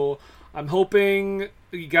 so I'm hoping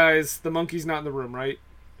you guys, the monkey's not in the room, right?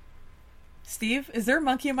 Steve, is there a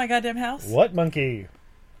monkey in my goddamn house? What monkey?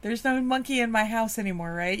 There's no monkey in my house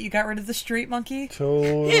anymore, right? You got rid of the street monkey?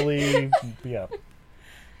 Totally, yeah.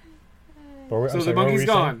 So the monkey's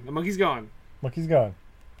gone. The monkey's gone. Monkey's gone.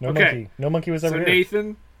 No Okay. monkey. No monkey was ever So here.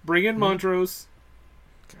 Nathan, bring in Montrose.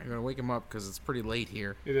 I'm gonna wake him up because it's pretty late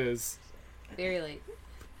here. It is. Very late.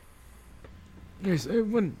 Yes,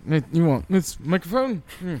 when you want this microphone?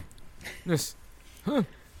 Yes, huh?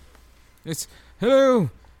 It's hello.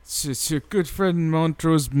 It's your good friend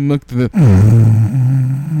Montrose Monk. Banana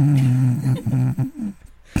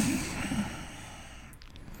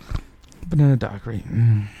daiquiri.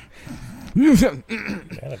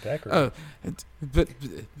 Banana daiquiri. But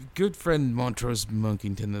good friend Montrose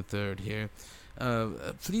Monkington III here.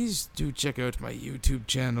 Please do check out my YouTube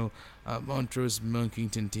channel, Montrose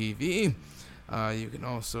Monkington TV. You can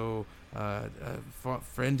also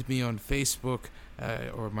friend me on Facebook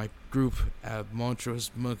or my group,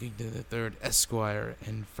 Montrose Monkington III Esquire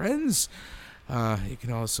and Friends. You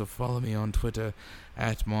can also follow me on Twitter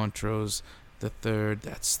at Montrose III.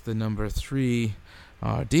 That's the number 3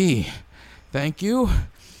 RD. Thank you.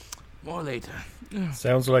 More later.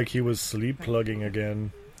 Sounds like he was sleep plugging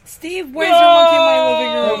again. Steve, where's your monkey in my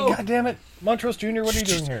living room? Oh, God damn it. Montrose Jr., what are you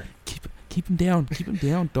doing here? Keep him down. Keep him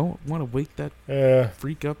down. Don't want to wake that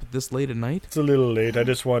freak up this late at night. It's a little late. I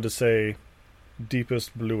just wanted to say,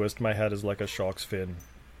 deepest, bluest, my hat is like a shark's fin.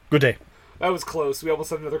 Good day. That was close. We almost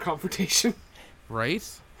had another confrontation. Right?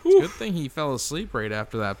 It's a good thing he fell asleep right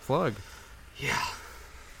after that plug. Yeah.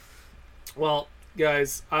 Well,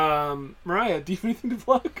 guys, Mariah, do you have anything to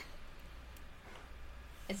plug?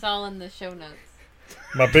 It's all in the show notes.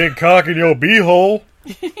 My big cock in your beehole.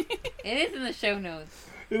 It is in the show notes.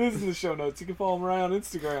 It is in the show notes. You can follow Mariah on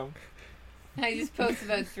Instagram. I just post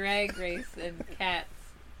about drag race and cats.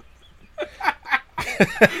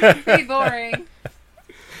 Pretty boring.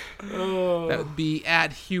 That would be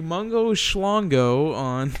at Humongo Schlongo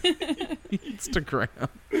on Instagram.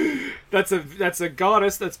 That's a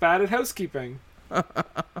goddess that's bad at housekeeping.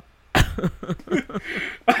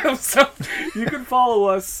 So you can follow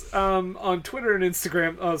us on Twitter and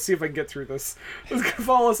Instagram. I'll see if I can get through this. You can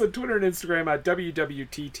follow us on Twitter and Instagram at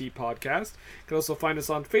WWTT Podcast. You can also find us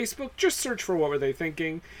on Facebook. Just search for What Were They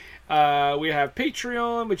Thinking. We have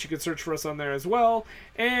Patreon, which you can search for us on there as well.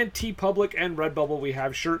 And TeePublic and Redbubble. We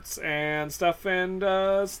have shirts and stuff. And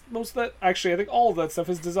most of that, actually, I think all of that stuff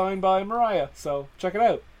is designed by Mariah. So check it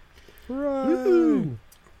out. Right.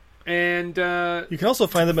 And you can also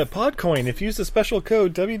find them at Podcoin if you use the special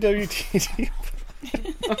code WWTT.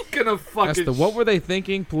 I'm gonna fucking That's the What Were They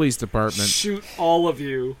Thinking Police Department. shoot all of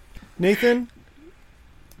you. Nathan,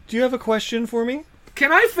 do you have a question for me?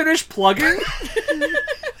 Can I finish plugging?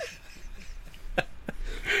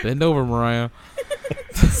 Bend over, Mariah.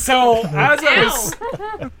 So as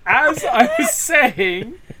I was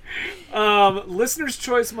saying, Listener's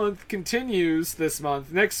Choice Month continues this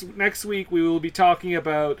month. Next week we will be talking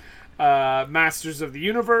about Masters of the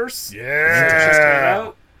Universe. Yeah. Just came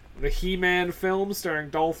out. The He-Man film starring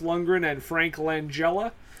Dolph Lundgren and Frank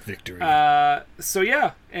Langella. Victory. So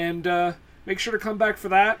yeah, and make sure to come back for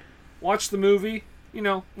that. Watch the movie.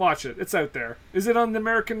 Watch it. It's out there. Is it on the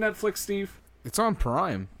American Netflix, Steve? It's on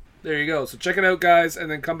Prime. There you go. So check it out, guys,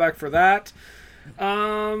 and then come back for that.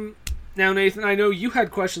 Now, Nathan, I know you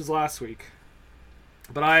had questions last week,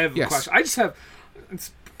 but I have a question. I just have it's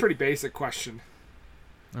a pretty basic question.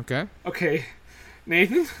 Okay. Okay,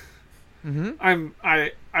 Nathan. Mm-hmm.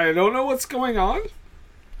 I don't know what's going on.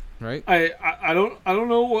 Right. I don't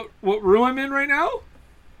know what room I'm in right now.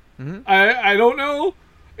 Mm-hmm. I don't know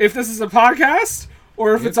if this is a podcast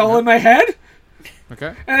or if it's all in my head.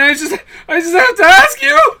 Okay. And I just have to ask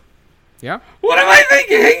you. Yeah. What am I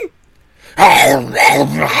thinking?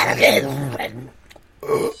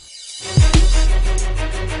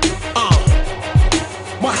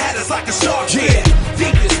 My hat is like a shark's fin.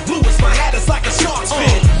 Deepest blue is my hat is like a shark's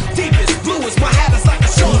fin. Deepest blue is my hat is like a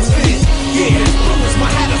shark's fin. Yeah, blue is my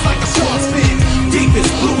hat is like a shark's fin.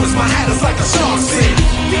 Deepest blue is my hat is like a shark's fin.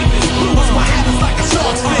 Deepest blue is my hat is like a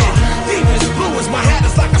shark's fin. Deepest blue is my hat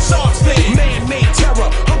is like a shark's fin. Man-made terror,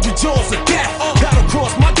 100 jaws of death. Battle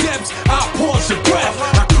cross my depths, I pause your breath.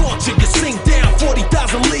 I caught you, you sink down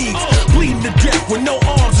 40,000 leagues. Bleeding to death with no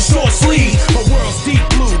arms and short sleeves. My world's deep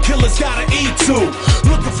blue, killers gotta eat too.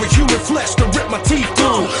 Looking for human flesh to rip my teeth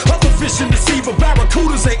through. Other fish in the sea, but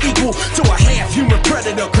barracudas ain't equal to a half-human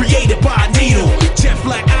predator created by a needle. Jet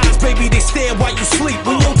black eyes, baby, they stare while you sleep.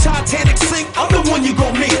 When your Titanic sink, I'm the one you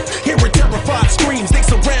gon' meet. Hearing terrified screams, they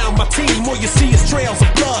surround my team. All you see is trails of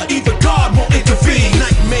blood, either God won't intervene.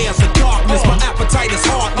 Nightmares of darkness, my appetite is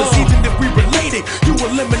heartless. Even if we related, you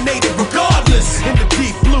eliminated regardless. In the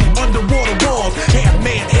deep blue, underwater walls, half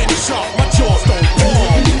man, half shark, my jaws don't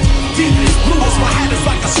fall. Deepest blue is my hat is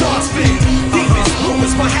like a shark's fin. Deepest blue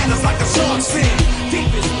is my hat is like a shark's fin.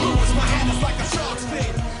 Deepest blue is my hat is like a shark's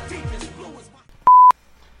fin. Deepest blue is my...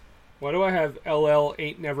 Why do I have LL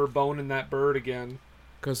ain't never boning that bird again?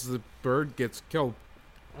 Because the bird gets killed.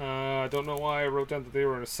 I don't know why I wrote down that they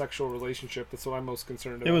were in a sexual relationship. That's what I'm most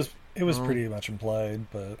concerned about. It was pretty much implied,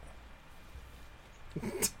 but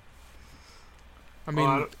I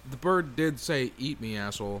mean, the bird did say, "Eat me,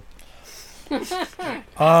 asshole." I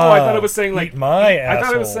thought it was saying like eat my asshole. I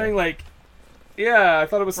thought it was saying like, yeah, I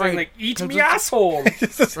thought it was saying Right, like, eat 'cause me it's- asshole.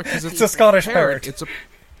 It's a Scottish parrot. It's a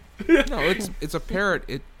no. It's a parrot.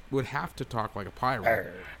 It would have to talk like a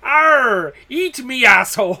pirate. Arr, eat me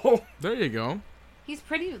asshole. There you go. He's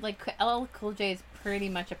pretty, like, LL Cool J is pretty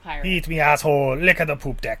much a pirate. Eat me asshole, lick of the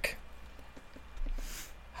poop deck.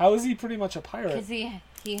 How is he pretty much a pirate? Because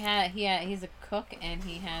he's a cook and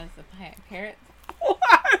he has a parrot.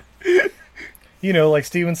 You know, like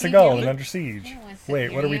Steven Yeah, Seagal in but- Under Siege. I don't wanna sit Wait,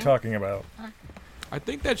 near what are we you. talking about? I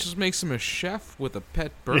think that just makes him a chef with a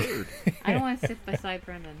pet bird. I don't want to sit beside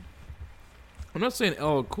Brendan. I'm not saying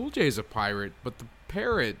LL Cool J is a pirate, but the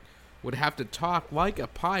parrot would have to talk like a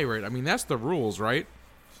pirate. I mean, that's the rules, right?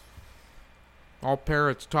 All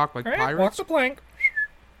parrots talk like Walk pirates. the plank.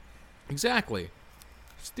 Exactly.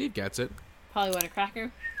 Steve gets it. Probably want a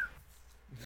cracker.